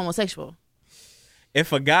considers him a homosexual.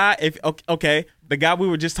 If a guy, The guy we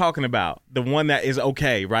were just talking about, the one that is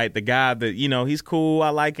okay, right? The guy that, he's cool. I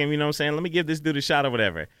like him. You know what I'm saying? Let me give this dude a shot or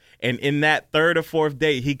whatever. And in that third or fourth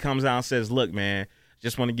date, he comes out and says, look, man,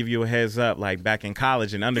 just want to give you a heads up. Like back in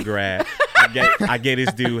college and undergrad, I gave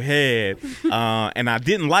this dude head and I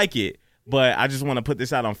didn't like it. But I just want to put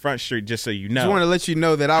this out on Front Street just so you know. Just want to let you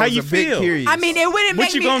know that I was a bit curious. I mean, it wouldn't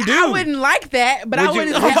make me. Gonna do? I wouldn't like that, but I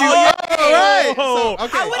wouldn't say, right. So,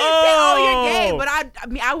 okay. I wouldn't say, oh, you're gay. But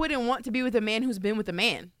I wouldn't want to be with a man who's been with a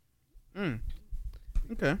man.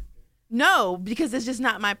 Okay. No, because it's just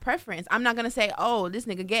not my preference. I'm not gonna say, oh, this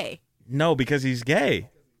nigga gay. No, because he's gay.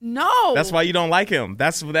 No, that's why you don't like him.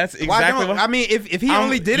 That's exactly what I mean. If he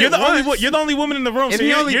only did it once, you're the only woman in the room, so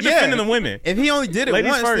you're defending the women. If he only did it Ladies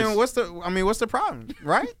once, first. then what's the problem,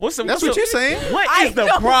 right? That's what you're saying. What is the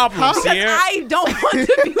problem, Sierra? I don't want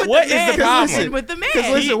to be with what the man. Is the problem? With the man.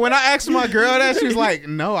 Because listen, when I asked my girl that, she was like,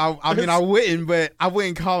 "No, I mean I wouldn't, but I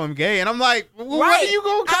wouldn't call him gay." And I'm like, "Well, what are you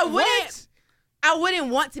gonna call?" I wouldn't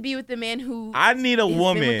want to be with the man who. I need a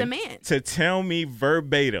woman with the man. to tell me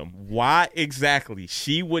verbatim why exactly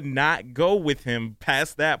she would not go with him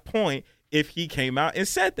past that point if he came out and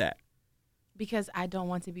said that. Because I don't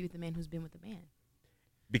want to be with the man who's been with the man.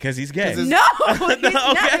 Because he's gay. No,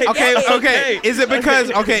 okay. Is it because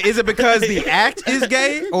the act is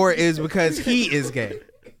gay, or is because he is gay?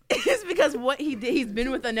 It's because what he did, he's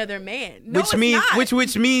been with another man. No,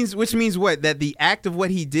 which means what? That the act of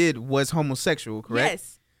what he did was homosexual, correct?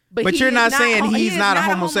 Yes. But you're not saying he's not a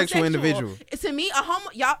homosexual individual. To me,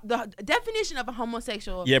 the definition of a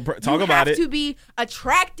homosexual. Yeah, talk about it. You have to be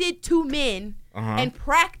attracted to men and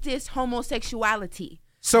practice homosexuality.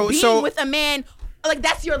 So being with a man. Like,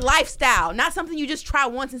 that's your lifestyle, not something you just try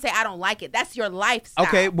once and say, I don't like it. That's your lifestyle.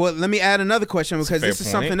 Okay, well, let me add another question because this is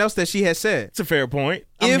something else that she has said. It's a fair point.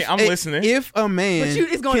 I'm listening. If a man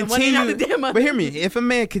but hear me, if a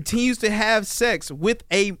man continues to have sex with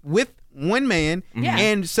one man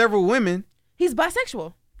and several women, he's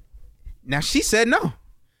bisexual. Now she said no.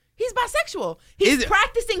 He's bisexual. He's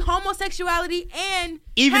practicing homosexuality and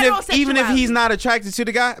heterosexuality. Even if he's not attracted to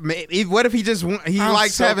the guy, what if he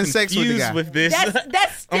likes having sex with the guy? With this.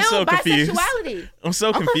 That's still bisexuality. I'm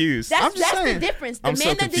so confused. That's the difference. The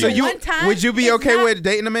man that did it one time. Would you be okay with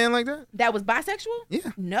dating a man like that? That was bisexual?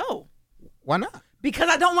 Yeah. No. Why not? Because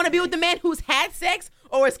I don't want to be with the man who's had sex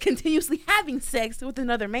or is continuously having sex with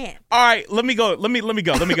another man. All right, let me go. Let me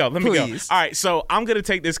go. Please. All right, so I'm gonna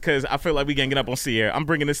take this because I feel like we ganging up on Sierra. I'm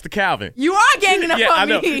bringing this to Calvin. You are ganging up on me. Yeah, I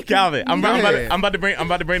know, Calvin. I'm about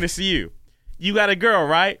to bring this to you. You got a girl,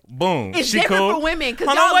 right? Boom. It's she different cool. for women because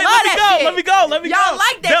y'all love that shit. Let me go. Y'all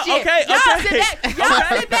like that shit. Okay.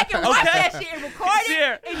 Y'all sit back and watch that shit and record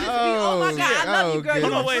it and just be, oh my God, I love you, girl.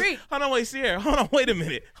 You're a freak. Hold on, Sierra. Hold on, wait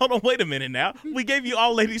a minute now. We gave you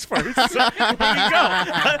all ladies first. So let me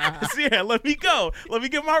go. Sierra, let me go. Let me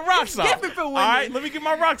get my rocks off. Different for women. All right, let me get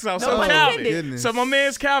my rocks off. So No Calvin. So my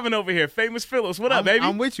man's Calvin over here, Famous Phillips. What up, baby?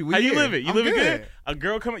 I'm with you. How you living? You living good? A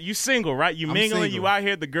girl coming. You single, right? You mingling. You out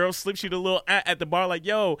here. The girl slips you the little at the bar like,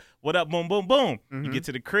 yo, what up? Boom, boom, boom. Mm-hmm. You get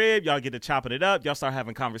to the crib. Y'all get to chopping it up. Y'all start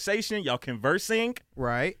having conversation. Y'all conversing.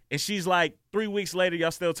 Right. And she's like, 3 weeks later,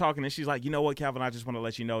 y'all still talking. And she's like, you know what, Calvin? I just want to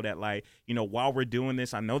let you know that, like, while we're doing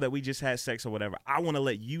this, I know that we just had sex or whatever. I want to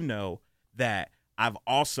let you know that I'm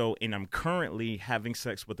currently having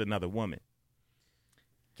sex with another woman.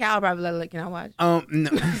 Cal probably can I watch? No,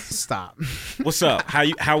 stop. What's up?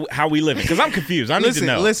 How we living? Because I'm confused. I need to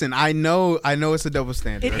know. Listen, I know it's a double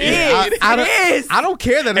standard. It is. I don't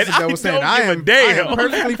care that it's a double standard. I am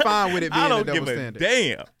perfectly fine with it being a double standard. I don't give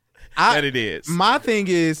a damn that it is. My thing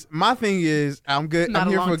is, I'm good. I'm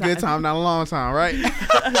here for a good time, not a long time, right?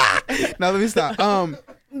 Now let me stop.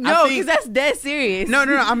 No, because that's dead serious. No.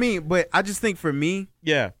 I mean, but I just think for me,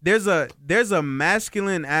 yeah, there's a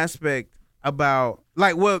masculine aspect about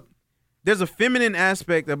there's a feminine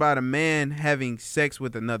aspect about a man having sex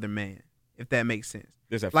with another man, if that makes sense.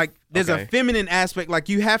 There's a feminine aspect. Like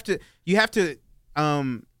you have to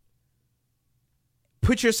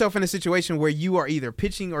put yourself in a situation where you are either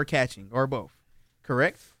pitching or catching or both,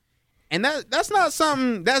 correct? And that's not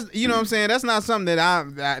something that's, you know what I'm saying, that's not something that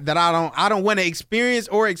I don't want to experience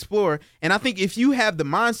or explore. And I think if you have the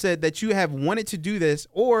mindset that you have wanted to do this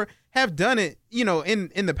or have done it,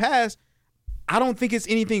 in the past, I don't think it's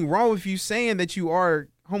anything wrong with you saying that you are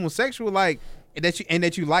homosexual, like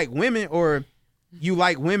that you like women, or you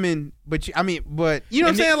like women, but you know what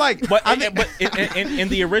I'm saying, like. But and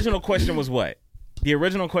the original question was what? The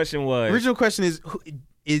original question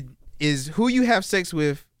is who you have sex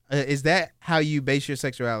with. Is that how you base your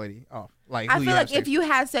sexuality off? Like, I feel like if you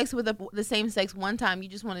had sex with the same sex one time, you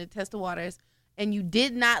just wanted to test the waters, and you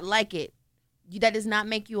did not like it, that does not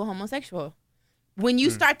make you a homosexual. When you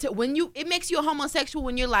start to, it makes you a homosexual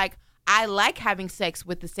when you're like, I like having sex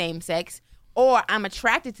with the same sex, or I'm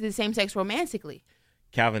attracted to the same sex romantically.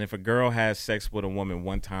 Calvin, if a girl has sex with a woman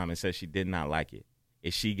one time and says she did not like it,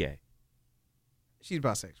 is she gay? She's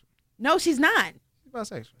bisexual. No, she's not. She's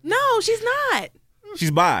bisexual. No, she's not.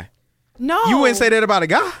 She's bi. No. You wouldn't say that about a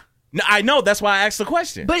guy? No, I know. That's why I asked the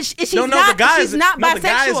question. But she's not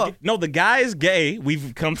bisexual. The guy is gay.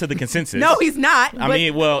 We've come to the consensus. No, he's not. I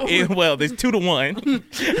mean, there's 2-1.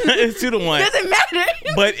 It's 2-1. Doesn't matter.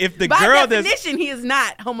 But if the by girl definition, he is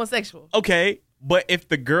not homosexual. Okay, but if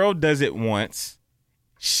the girl does it once,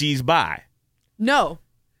 she's bi. No,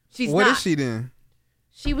 she's not. What is she then?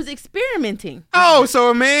 She was experimenting. Oh,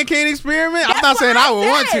 so a man can't experiment? I'm not saying I would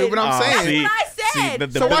want to, but I'm saying. That's what I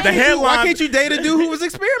said. So why can't you date a dude who was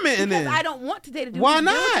experimenting then? I don't want to date a dude why who's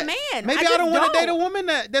not? with a man. Maybe I don't want to date a woman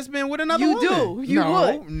that's been with another woman. You do. You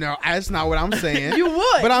would. No, that's not what I'm saying. You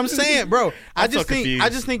would. But I'm saying, bro, I just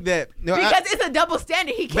think that because it's a double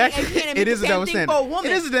standard. He can't admit it is the a double same thing standard. for a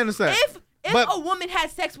woman. It is a double standard. If a woman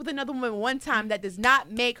has sex with another woman one time, that does not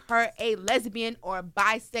make her a lesbian or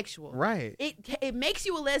bisexual. Right. It makes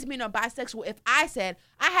you a lesbian or bisexual if I said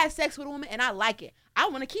I had sex with a woman and I like it. I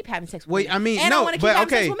want to keep having sex with women. I mean, and I want to keep having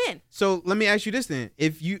sex with men. So let me ask you this then: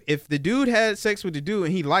 if the dude had sex with the dude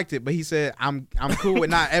and he liked it, but he said I'm cool with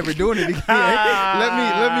not ever doing it again,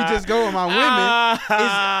 let me just go with my women.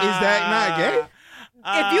 Is that not gay?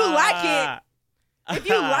 If you like it. If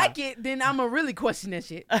you like it, then I'm going to really question that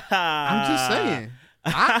shit. I'm just saying.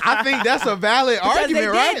 I think that's a valid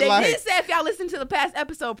argument, right? They did say, if y'all listen to the past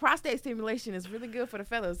episode, prostate stimulation is really good for the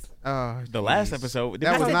fellas. The last episode?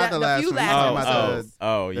 That was not the last one.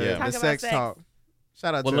 Oh, yeah. The sex talk.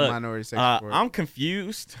 Shout out to the minority sex support. I'm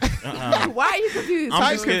confused. Why are you confused?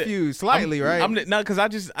 I'm confused slightly, right? No, because I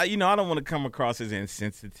don't want to come across as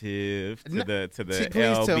insensitive to the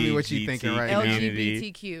please tell me what you're thinking right now.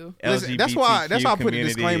 LGBTQ. Listen, that's why I put a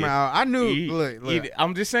disclaimer out. I knew. Look.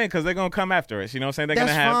 I'm just saying because they're gonna come after us. You know what I'm saying? They're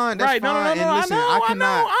gonna have fine. That's right. Fine. No. Listen,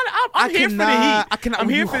 I'm here for the heat. I'm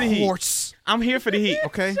here for the heat. Horse. I'm here for the heat,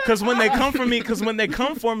 okay? Because when they come for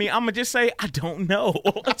me, I'm gonna just say I don't know.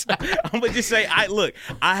 I'm gonna just say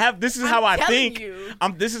this is how I think.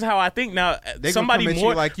 This is how I think now. Somebody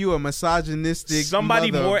more like you a misogynistic. Somebody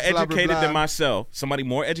mother, more blah, educated blah, blah. than myself. Somebody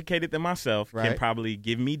more educated than myself right. can probably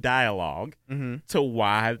give me dialogue to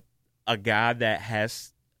why a guy that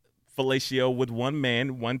has fellatio with one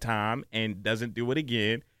man one time and doesn't do it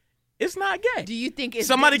again. It's not gay. Do you think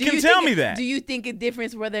somebody can tell me that? Do you think a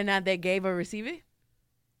difference whether or not they gave or received it?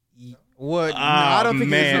 What? No, I don't think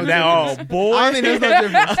there's no difference. Oh, boy. I don't think there's no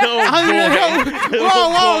difference.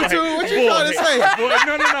 Whoa, dude. What you trying to say? Boy,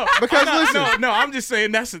 no. Because listen. No, I'm just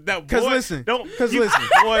saying that's that. Because listen.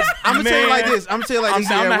 Boy, I'm going to tell you like this. I'm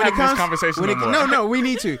not having this conversation no more. No, we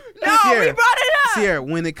need to. No, Sierra, we brought it up. Sierra,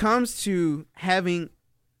 when it comes to having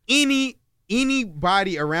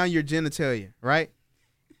anybody around your genitalia, right?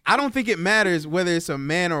 I don't think it matters whether it's a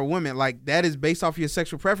man or a woman. Like, that is based off your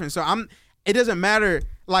sexual preference. So it doesn't matter.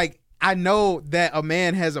 Like, I know that a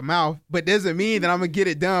man has a mouth, but doesn't mean that I'm going to get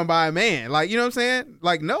it done by a man. Like, you know what I'm saying?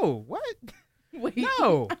 Like, no. What? Wait.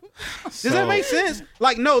 No. Does that make sense?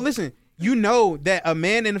 Like, no, listen. You know that a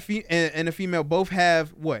man and a female both have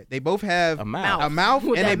what? They both have a mouth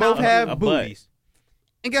and they both have booties.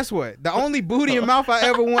 And guess what? The only booty and mouth I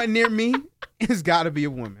ever want near me has got to be a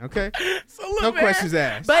woman, okay? So look, no questions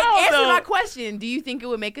asked. But answer my question. Do you think it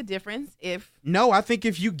would make a difference if... No, I think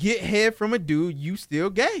if you get head from a dude, you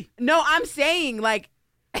still gay. No, I'm saying, like...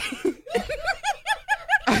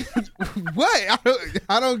 What?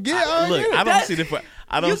 I don't get it. Look, I don't see the...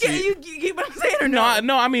 I don't see... You get what I'm saying or no?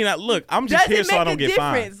 No, I mean, look, I'm just here so I don't get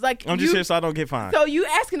fined. Like, I'm just here so I don't get fined. So you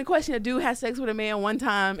asking the question, a dude has sex with a man one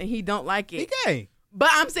time and he don't like it. He gay. But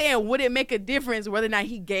I'm saying, would it make a difference whether or not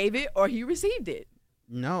he gave it or he received it?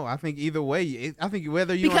 No, I think either way. I think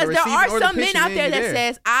whether you because there are some men out there that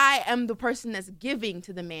says I am the person that's giving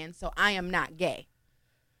to the man, so I am not gay.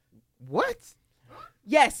 What?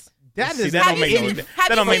 Yes. That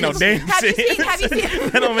don't make no damn sense. Have you seen?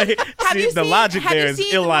 That don't make. The logic there is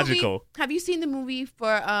illogical. Have you seen the movie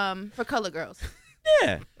for Color Girls?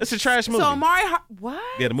 Yeah, it's a trash movie. So what?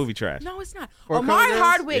 Yeah, the movie trash. No, it's not. For Omari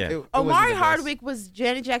Hardwick. Yeah. Omari Hardwick was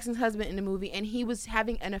Janet Jackson's husband in the movie, and he was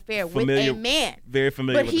having an affair with a man. Very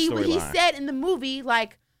familiar with the storyline. But he said in the movie,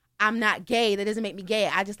 like, I'm not gay. That doesn't make me gay.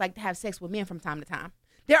 I just like to have sex with men from time to time.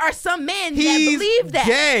 There are some men that believe that.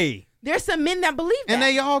 Gay. There's some men that believe that. And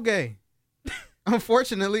they all gay.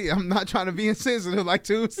 Unfortunately, I'm not trying to be insensitive like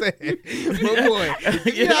Tube said. But boy,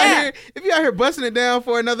 if you out here busting it down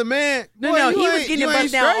for another man, he was getting it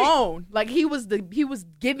busted down on. Like he was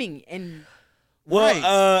giving and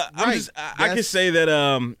Well, I can say that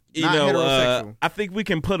I think we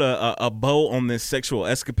can put a bow on this sexual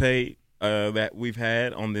escapade that we've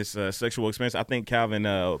had on this sexual experience. I think Calvin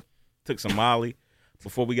took some Molly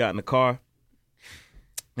before we got in the car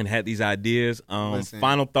and had these ideas.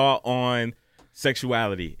 Final thought on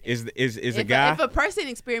sexuality is a guy. If a person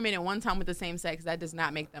experimented one time with the same sex, that does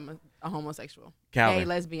not make them a homosexual. Calvin, gay,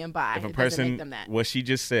 lesbian, bi. If a person, make them that. What she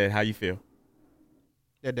just said, how you feel?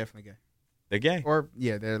 They're definitely gay. They're gay. Or,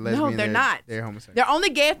 yeah, they're lesbian. No, they're not. They're homosexual. They're only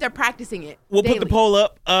gay if they're practicing it. We'll daily. put the poll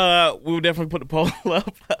up. We'll definitely put the poll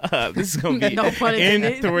up. This is going to be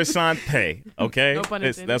interessante, okay? No pun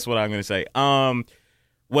intended. That's what I'm going to say.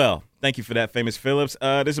 Well, thank you for that, Famous Phillips.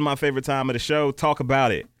 This is my favorite time of the show. Talk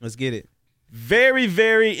about it. Let's get it. Very,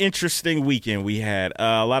 very interesting weekend we had.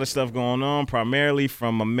 A lot of stuff going on, primarily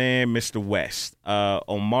from my man, Mr. West.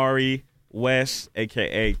 Omari West,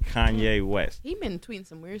 a.k.a. Kanye West. He been tweeting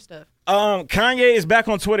some weird stuff. Kanye is back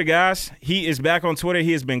on Twitter, guys. He is back on Twitter.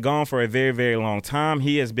 He has been gone for a very, very long time.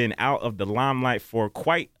 He has been out of the limelight for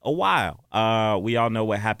quite a while. We all know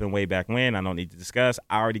what happened way back when. I don't need to discuss.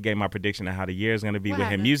 I already gave my prediction of how the year is going to be with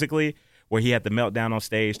him musically, where he had the meltdown on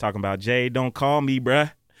stage talking about, Jay, don't call me,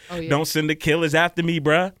 bruh. Oh, yeah. Don't send the killers after me,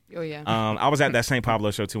 bruh. Oh, yeah. I was at that St. Pablo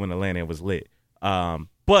show, too, in Atlanta. It was lit.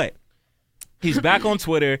 But he's back on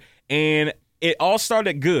Twitter, and it all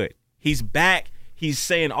started good. He's back. He's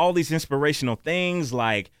saying all these inspirational things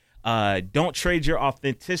like, don't trade your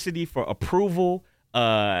authenticity for approval.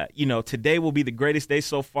 Today will be the greatest day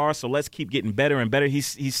so far, so let's keep getting better and better.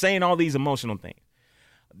 He's saying all these emotional things.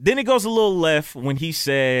 Then it goes a little left when he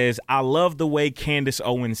says, I love the way Candace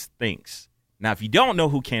Owens thinks. Now, if you don't know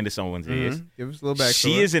who Candace Owens is, give us a little backstory.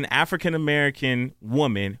 She is an African-American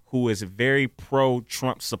woman who is a very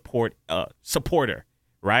pro-Trump supporter,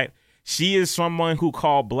 right? She is someone who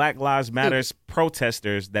called Black Lives Matters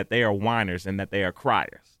protesters that they are whiners and that they are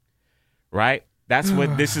criers, right? That's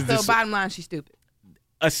what this is. So bottom line, she's stupid.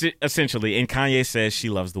 Essentially, and Kanye says she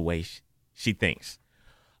loves the way she thinks.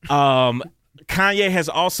 Kanye has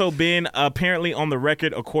also been apparently on the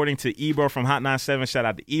record, according to Ebro from Hot 97. Shout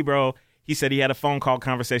out to Ebro. He said he had a phone call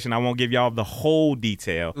conversation. I won't give y'all the whole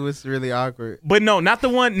detail. It was really awkward. But no, not the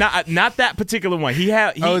one. Not that particular one.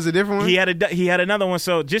 It's a different one? He had another one.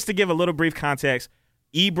 So just to give a little brief context,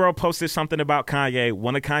 Ebro posted something about Kanye.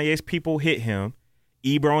 One of Kanye's people hit him.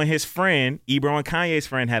 Ebro and Kanye's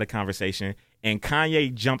friend had a conversation, and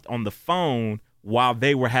Kanye jumped on the phone while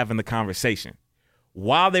they were having the conversation.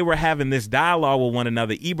 While they were having this dialogue with one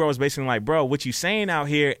another, Ebro was basically like, bro, what you saying out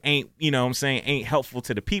here ain't helpful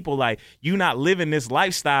to the people. Like, you not living this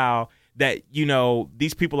lifestyle that,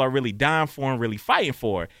 these people are really dying for and really fighting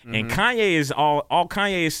for. Mm-hmm. And Kanye is all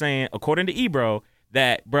Kanye is saying, according to Ebro,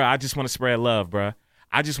 that, bro, I just want to spread love, bro.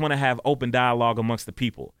 I just want to have open dialogue amongst the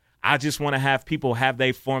people. I just want to have people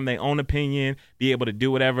form their own opinion, be able to do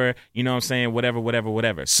whatever,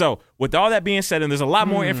 whatever. So with all that being said, and there's a lot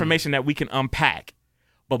more information that we can unpack.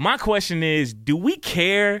 But my question is, do we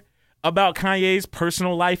care about Kanye's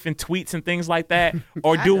personal life and tweets and things like that?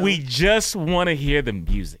 Or do we just want to hear the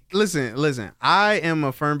music? Listen. I am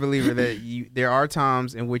a firm believer that there are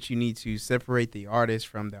times in which you need to separate the artist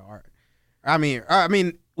from the art.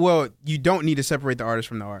 Well, you don't need to separate the artist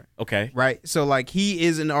from the art. Okay. Right? So, like, he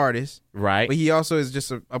is an artist. Right. But he also is just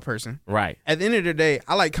a person. Right. At the end of the day,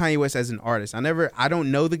 I like Kanye West as an artist. I don't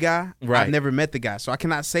know the guy. Right. I've never met the guy. So I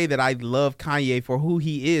cannot say that I love Kanye for who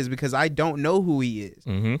he is because I don't know who he is.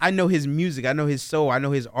 Mm-hmm. I know his music. I know his soul. I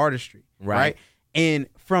know his artistry. Right. And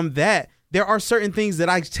from that, there are certain things that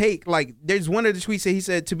I take. Like, there's one of the tweets that he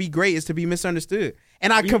said, to be great is to be misunderstood.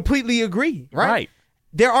 And I completely agree. Right.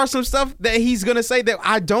 There are some stuff that he's going to say that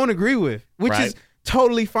I don't agree with, which is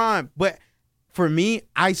totally fine. But for me,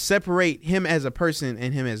 I separate him as a person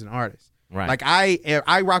and him as an artist. Right. Like,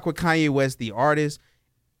 I rock with Kanye West, the artist.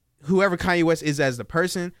 Whoever Kanye West is as the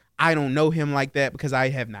person, I don't know him like that because I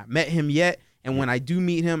have not met him yet. And when I do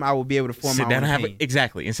meet him, I will be able to form my own opinion.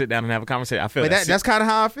 Exactly. And sit down and have a conversation. I feel that's kind of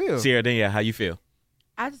how I feel. Sierra, then, how you feel?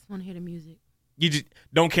 I just want to hear the music. You just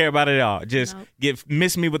don't care about it at all. Just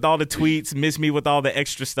miss me with all the tweets, miss me with all the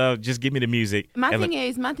extra stuff. Just give me the music. My thing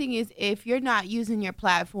is, if you're not using your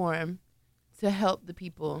platform to help the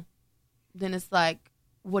people, then it's like,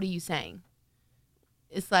 what are you saying?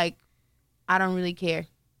 It's like, I don't really care.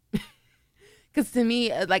 Because to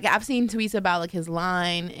me, like, I've seen tweets about like his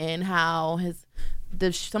line and how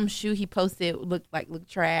some shoe he posted looked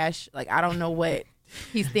trash. Like, I don't know what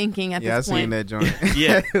he's thinking at this point. Yeah, I seen that joint.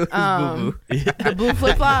 Yeah. The blue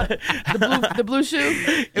flip-flop, the blue shoe.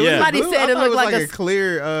 Somebody said it looked like a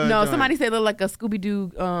clear somebody said it looked like a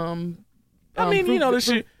Scooby-Doo the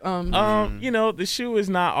shoe the shoe is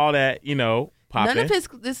not all that, popping. None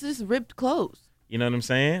of this is ripped clothes. You know what I'm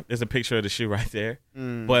saying? There's a picture of the shoe right there.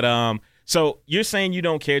 But so you're saying you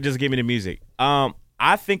don't care, just give me the music.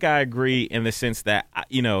 I think I agree in the sense that,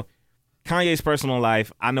 Kanye's personal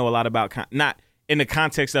life, I know a lot about, not in the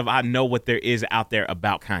context of I know what there is out there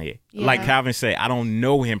about Kanye. Yeah. Like Calvin said, I don't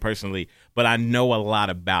know him personally, but I know a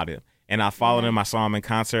lot about him. And I followed him. I saw him in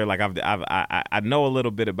concert. Like I know a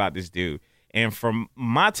little bit about this dude. And from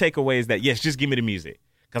my takeaway is that, yes, just give me the music.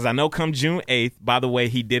 Because I know come June 8th, by the way,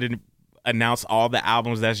 he did announce all the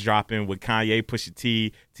albums that's dropping with Kanye, Pusha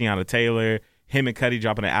T, Tiana Taylor, him and Cudi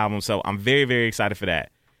dropping an album. So I'm very, very excited for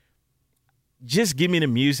that. Just give me the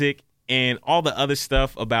music and all the other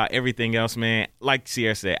stuff about everything else, man. Like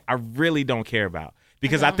Sierra said, I really don't care about.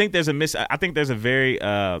 Because I think there's a very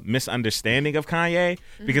misunderstanding of Kanye.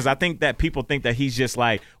 Because I think that people think that he's just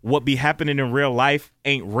like, what be happening in real life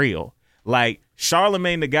ain't real. Like,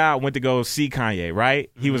 Charlamagne the God went to go see Kanye,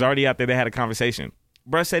 right? He was already out there. They had a conversation.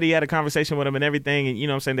 Bruh said he had a conversation with him and everything. And, you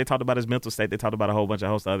know what I'm saying? They talked about his mental state. They talked about a whole bunch of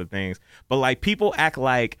host of other things. But, like, people act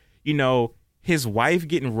like, his wife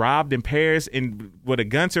getting robbed in Paris and with a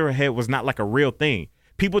gun to her head was not like a real thing.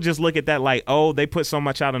 People just look at that like, oh, they put so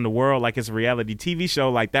much out in the world like it's a reality TV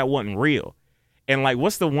show, like that wasn't real. And like,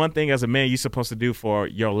 what's the one thing as a man you're supposed to do for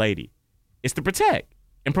your lady? It's to protect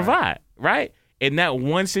and provide, right? In that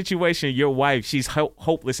one situation, your wife, she's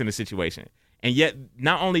hopeless in the situation. And yet,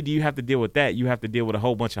 not only do you have to deal with that, you have to deal with a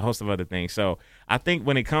whole bunch of host of other things. So I think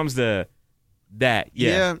when it comes to that,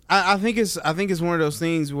 I think it's one of those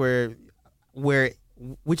things where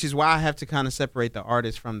which is why I have to kind of separate the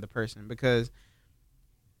artist from the person, because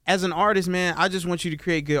as an artist, man, I just want you to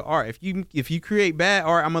create good art. If you create bad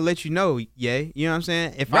art, I'm gonna let you know, you know what I'm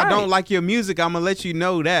saying? If I don't like your music, I'm gonna let you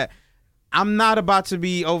know that. I'm not about to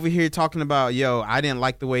be over here talking about, I didn't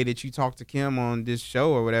like the way that you talked to Kim on this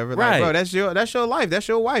show or whatever. Like, bro, that's your life. That's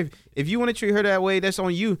your wife. If you want to treat her that way, that's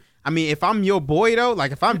on you. I mean, if I'm your boy though,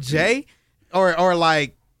 like if I'm Jay or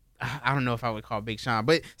like, I don't know if I would call Big Sean,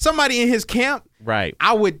 but somebody in his camp, right?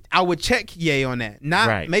 I would check Ye on that.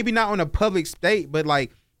 Maybe not on a public state, but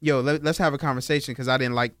like, let's have a conversation because I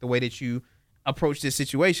didn't like the way that you approached this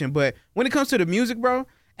situation. But when it comes to the music, bro,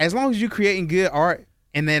 as long as you creating good art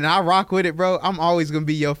and then I rock with it, bro, I'm always gonna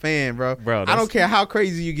be your fan, bro. I don't care how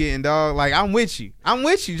crazy you getting, dog. Like I'm with you,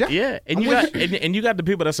 Jack. Yeah, and you got the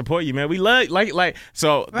people that support you, man. We love like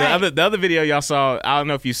so. The other video y'all saw, I don't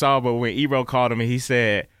know if you saw, but when Ebro called him and he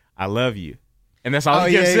said, "I love you," and that's all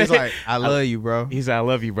he kept saying. He's like, "I love you, bro." He said, "I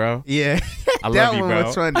love you, bro." Yeah, I love you, bro.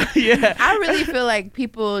 Was funny. Yeah, I really feel like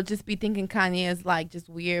people just be thinking Kanye is like just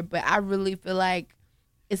weird, but I really feel like,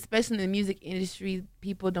 especially in the music industry,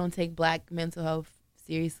 people don't take Black mental health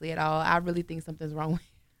seriously at all. I really think something's wrong with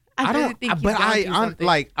I'm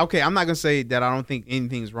like, okay, I'm not gonna say that I don't think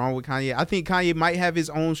anything's wrong with Kanye. I think Kanye might have his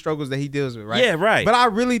own struggles that he deals with, right? Yeah, right. But I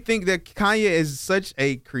really think that Kanye is such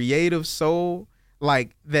a creative soul,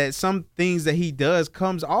 like that some things that he does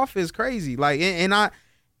comes off as crazy. Like, and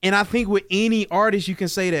I think with any artist you can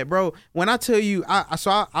say that, bro. When I tell you,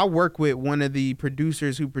 I work with one of the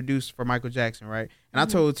producers who produced for Michael Jackson, right? And I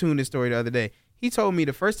told Tune this story the other day. He told me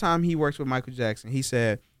the first time he worked with Michael Jackson, he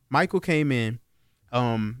said Michael came in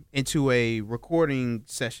into a recording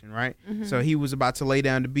session, right? So he was about to lay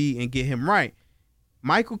down the beat and get him right.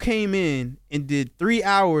 Michael came in and did 3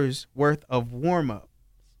 hours worth of warm-up.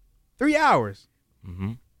 3 hours.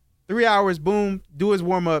 3 hours, boom, do his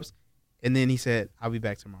warm-ups. And then he said, "I'll be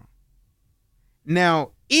back tomorrow."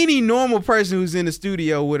 Now, any normal person who's in the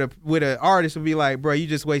studio with an artist would be like, "Bro, you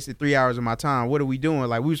just wasted 3 hours of my time. What are we doing?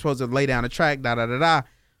 Like, we were supposed to lay down a track, da-da-da-da."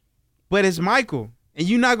 But it's Michael. And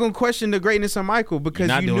you're not going to question the greatness of Michael because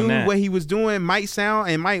you knew what he was doing might sound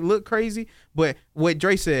and might look crazy. But what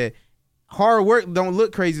Dre said, hard work don't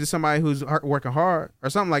look crazy to somebody who's working hard or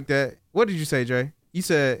something like that. What did you say, Dre? You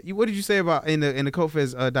said, what did you say about in the Cold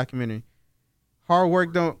Fest documentary? Hard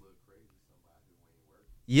work don't.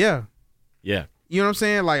 Yeah. Yeah. You know what I'm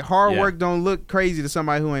saying? Like hard work don't look crazy to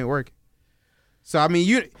somebody who ain't working. So, I mean,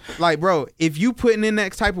 you like, bro, if you putting in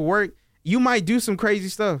that type of work, you might do some crazy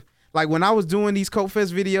stuff. Like when I was doing these Cold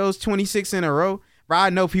Fest videos, 26 in a row, bro, I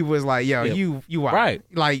know people was like, "Yo, you are right."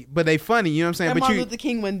 Like, but they funny, you know what I'm saying? That but Martin Luther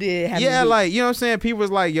King one did. Yeah, like, you know what I'm saying? People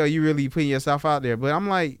was like, "Yo, you really putting yourself out there." But I'm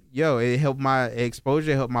like, "Yo, it helped my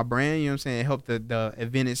exposure, it helped my brand." You know what I'm saying? It helped the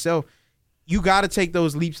event itself. You got to take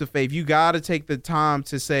those leaps of faith. You got to take the time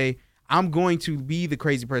to say, "I'm going to be the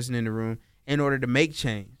crazy person in the room in order to make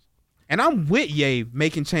change." And I'm with Ye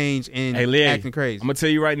making change and acting crazy. I'm going to tell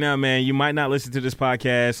you right now, man, you might not listen to this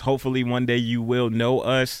podcast. Hopefully one day you will know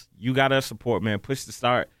us. You got our support, man. Push the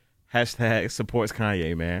start. # supports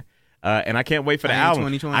Kanye, man. And I can't wait for the album.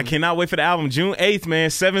 2020. I cannot wait for the album. June 8th, man.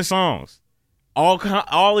 7 songs.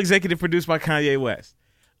 All executive produced by Kanye West.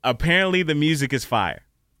 Apparently, the music is fire.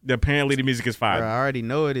 Bro, I already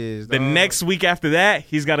know it is. The next week after that,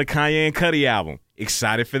 he's got a Kanye and Cudi album.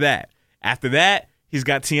 Excited for that. After that, he's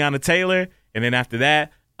got Tiana Taylor. And then after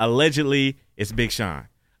that, allegedly, it's Big Sean.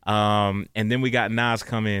 And then we got Nas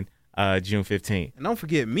coming June 15th. And don't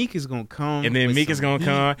forget, Meek is going to come. And then Meek is going to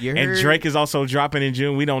come. And Drake is also dropping in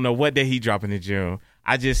June. We don't know what day he dropping in June.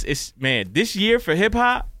 This year for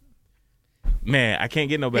hip-hop, man, I can't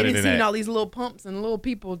get no better than that. And seen all these little pumps and little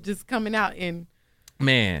people just coming out in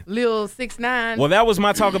man, Lil 6ix9ine. Well, that was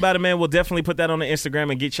my talk about it, man. We'll definitely put that on the Instagram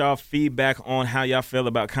and get y'all feedback on how y'all feel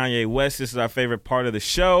about Kanye West. This is our favorite part of the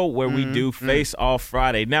show where we do Face Off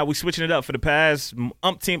Friday. Now, we're switching it up. For the past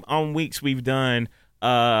umpteen weeks, we've done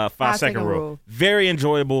 5-second rule. Very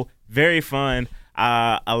enjoyable, very fun.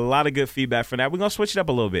 A lot of good feedback for that. We're going to switch it up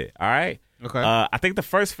a little bit, all right? Okay. I think the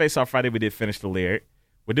first Face Off Friday we did finish the lyric.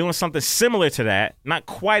 We're doing something similar to that, not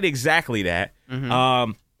quite exactly that.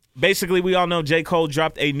 Basically, we all know J. Cole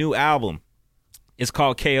dropped a new album. It's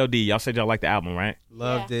called KOD. Y'all said y'all liked the album, right?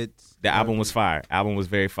 Loved it. The album was fire. Album was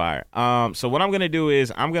very fire. So what I'm going to do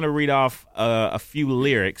is I'm going to read off a few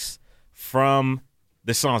lyrics from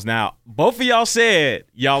the songs. Now, both of y'all said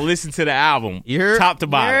y'all listened to the album top to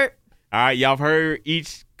bottom. All right, y'all have heard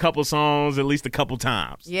each couple songs at least a couple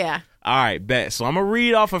times. Yeah. All right, bet. So I'm going to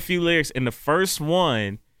read off a few lyrics, and the first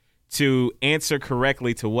one to answer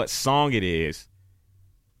correctly to what song it is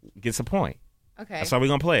gets a point. Okay. That's how we're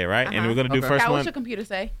going to play it, right? And we're going to do first one. What's your computer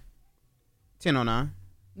say? 10:09.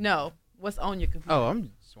 No. What's on your computer? Oh,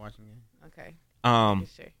 I'm just watching it. Okay.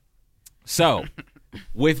 Sure. So,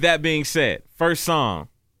 with that being said, first song,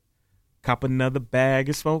 cop another bag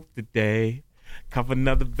of smoke today. Cop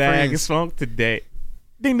another bag of smoke today.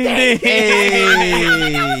 Ding, ding, ding.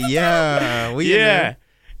 Hey, yeah.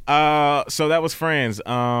 So that was Friends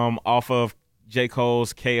off of J.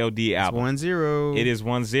 Cole's KOD album. It's 1-0. It is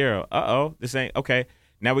 1-0. Uh-oh. This ain't okay.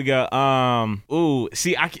 Now we go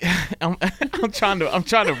see I'm trying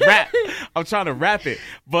to rap. I'm trying to rap it.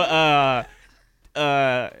 But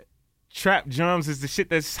trap drums is the shit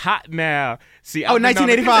that's hot now. See,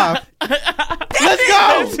 1985.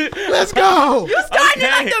 Let's go. You started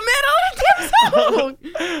at the middle.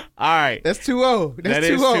 All right. That's 2-0. That's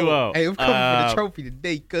 2-0. Hey, I'm coming for the trophy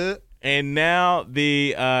today, cuz. And now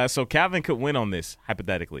so Calvin could win on this,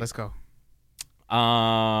 hypothetically. Let's go.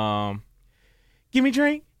 Give me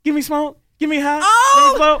drink, give me smoke, give me high, Oh!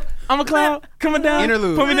 give me float. I'm a cloud, coming down,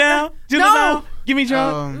 Interlude. put me down, No. give me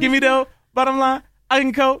drunk, give me dough. Bottom line, I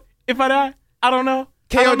can cope. If I die, I don't know.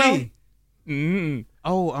 KOD. Mm.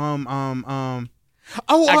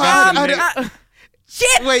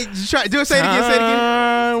 Shit. Wait, say it again. Say it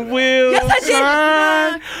again. Will Yes, I did.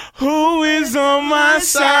 find who is on my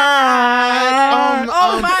side.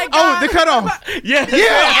 Oh my God. Oh, the cutoff. Yeah.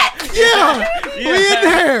 We in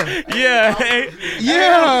there. Yeah. Hey.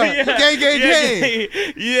 Yeah. Gang.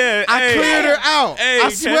 Yeah. I cleared her out. Hey, I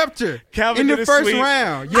swept her Calvin in the did a first sweep.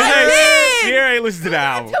 round. Sierra ain't listened to the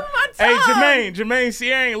album. Hey, Jermaine,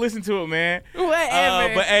 Sierra ain't listened to it, man.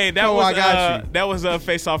 Whatever. But hey, that Oh, was I got you. that was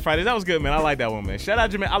Face Off Friday. That was good, man. I like that one, man. Shout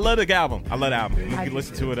out Jermaine. I love the album. You can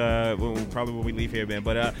listen to it probably when we leave here, man.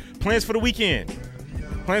 But plans for the weekend.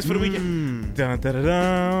 Dun, dun, dun,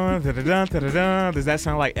 dun, dun, dun, dun, dun, dun. Does that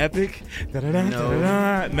sound like epic? Dun, dun, dun, No. dun, dun,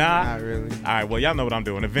 dun. Nah. Not really. All right, well, y'all know what I'm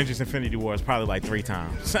doing. Avengers Infinity War is probably like 3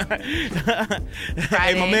 times.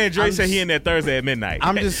 Hey, my man Dre said he in there Thursday at midnight.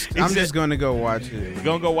 I'm just gonna go watch it. You're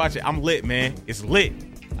gonna go watch it. I'm lit, man. It's lit.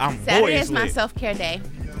 Saturday is my self-care day.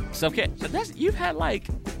 Self-care. You've had like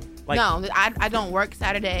no, I don't work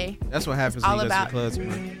Saturday. That's what happens when you go to the clubs,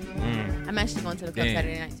 man. I'm actually going to the club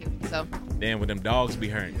Saturday night too. So damn, when them dogs be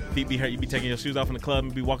hurting, feet be hurt, you be taking your shoes off in the club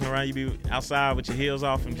and be walking around, you be outside with your heels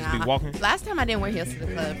off and just be walking. Last time I didn't wear heels to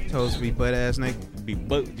the club. Toes be butt ass naked.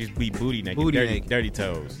 Just be booty naked. Dirty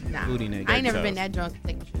toes. Nah, booty naked. I ain't never been that drunk to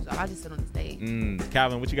take my shoes off. I just sit on the stage.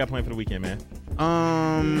 Calvin, what you got planned for the weekend, man?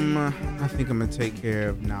 I think I'm gonna take care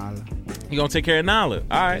of Nala. You gonna take care of Nala?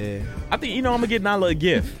 All right. Yeah. I think I'm gonna get Nala a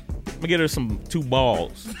gift. I'm gonna get her 2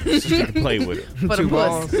 balls so she can play with it. For the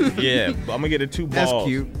balls. Yeah, I'm gonna get her 2 balls. That's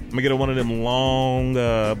cute. I'm gonna get her one of them long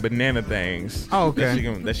banana things. Oh, okay.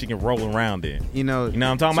 That she can roll around in. You know what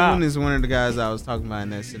I'm talking about? Tune is one of the guys I was talking about in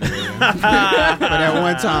that scenario. But that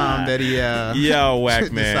one time that he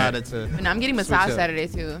whack man decided to. But no, I'm getting massage Saturday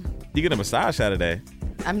too. You get a massage Saturday?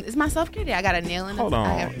 It's my self-care day. I got a nail and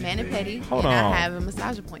I have mani-pedi. I have a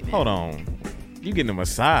massage appointment. Hold on. You getting a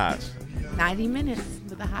massage? 90 minutes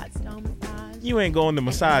with a hot stone massage. You ain't going to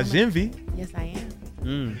Massage Envy. Yes, I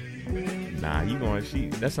am. Nah, you going?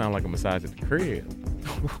 That sounds like a massage at the crib.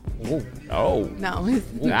 Oh. No,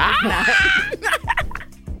 it's not.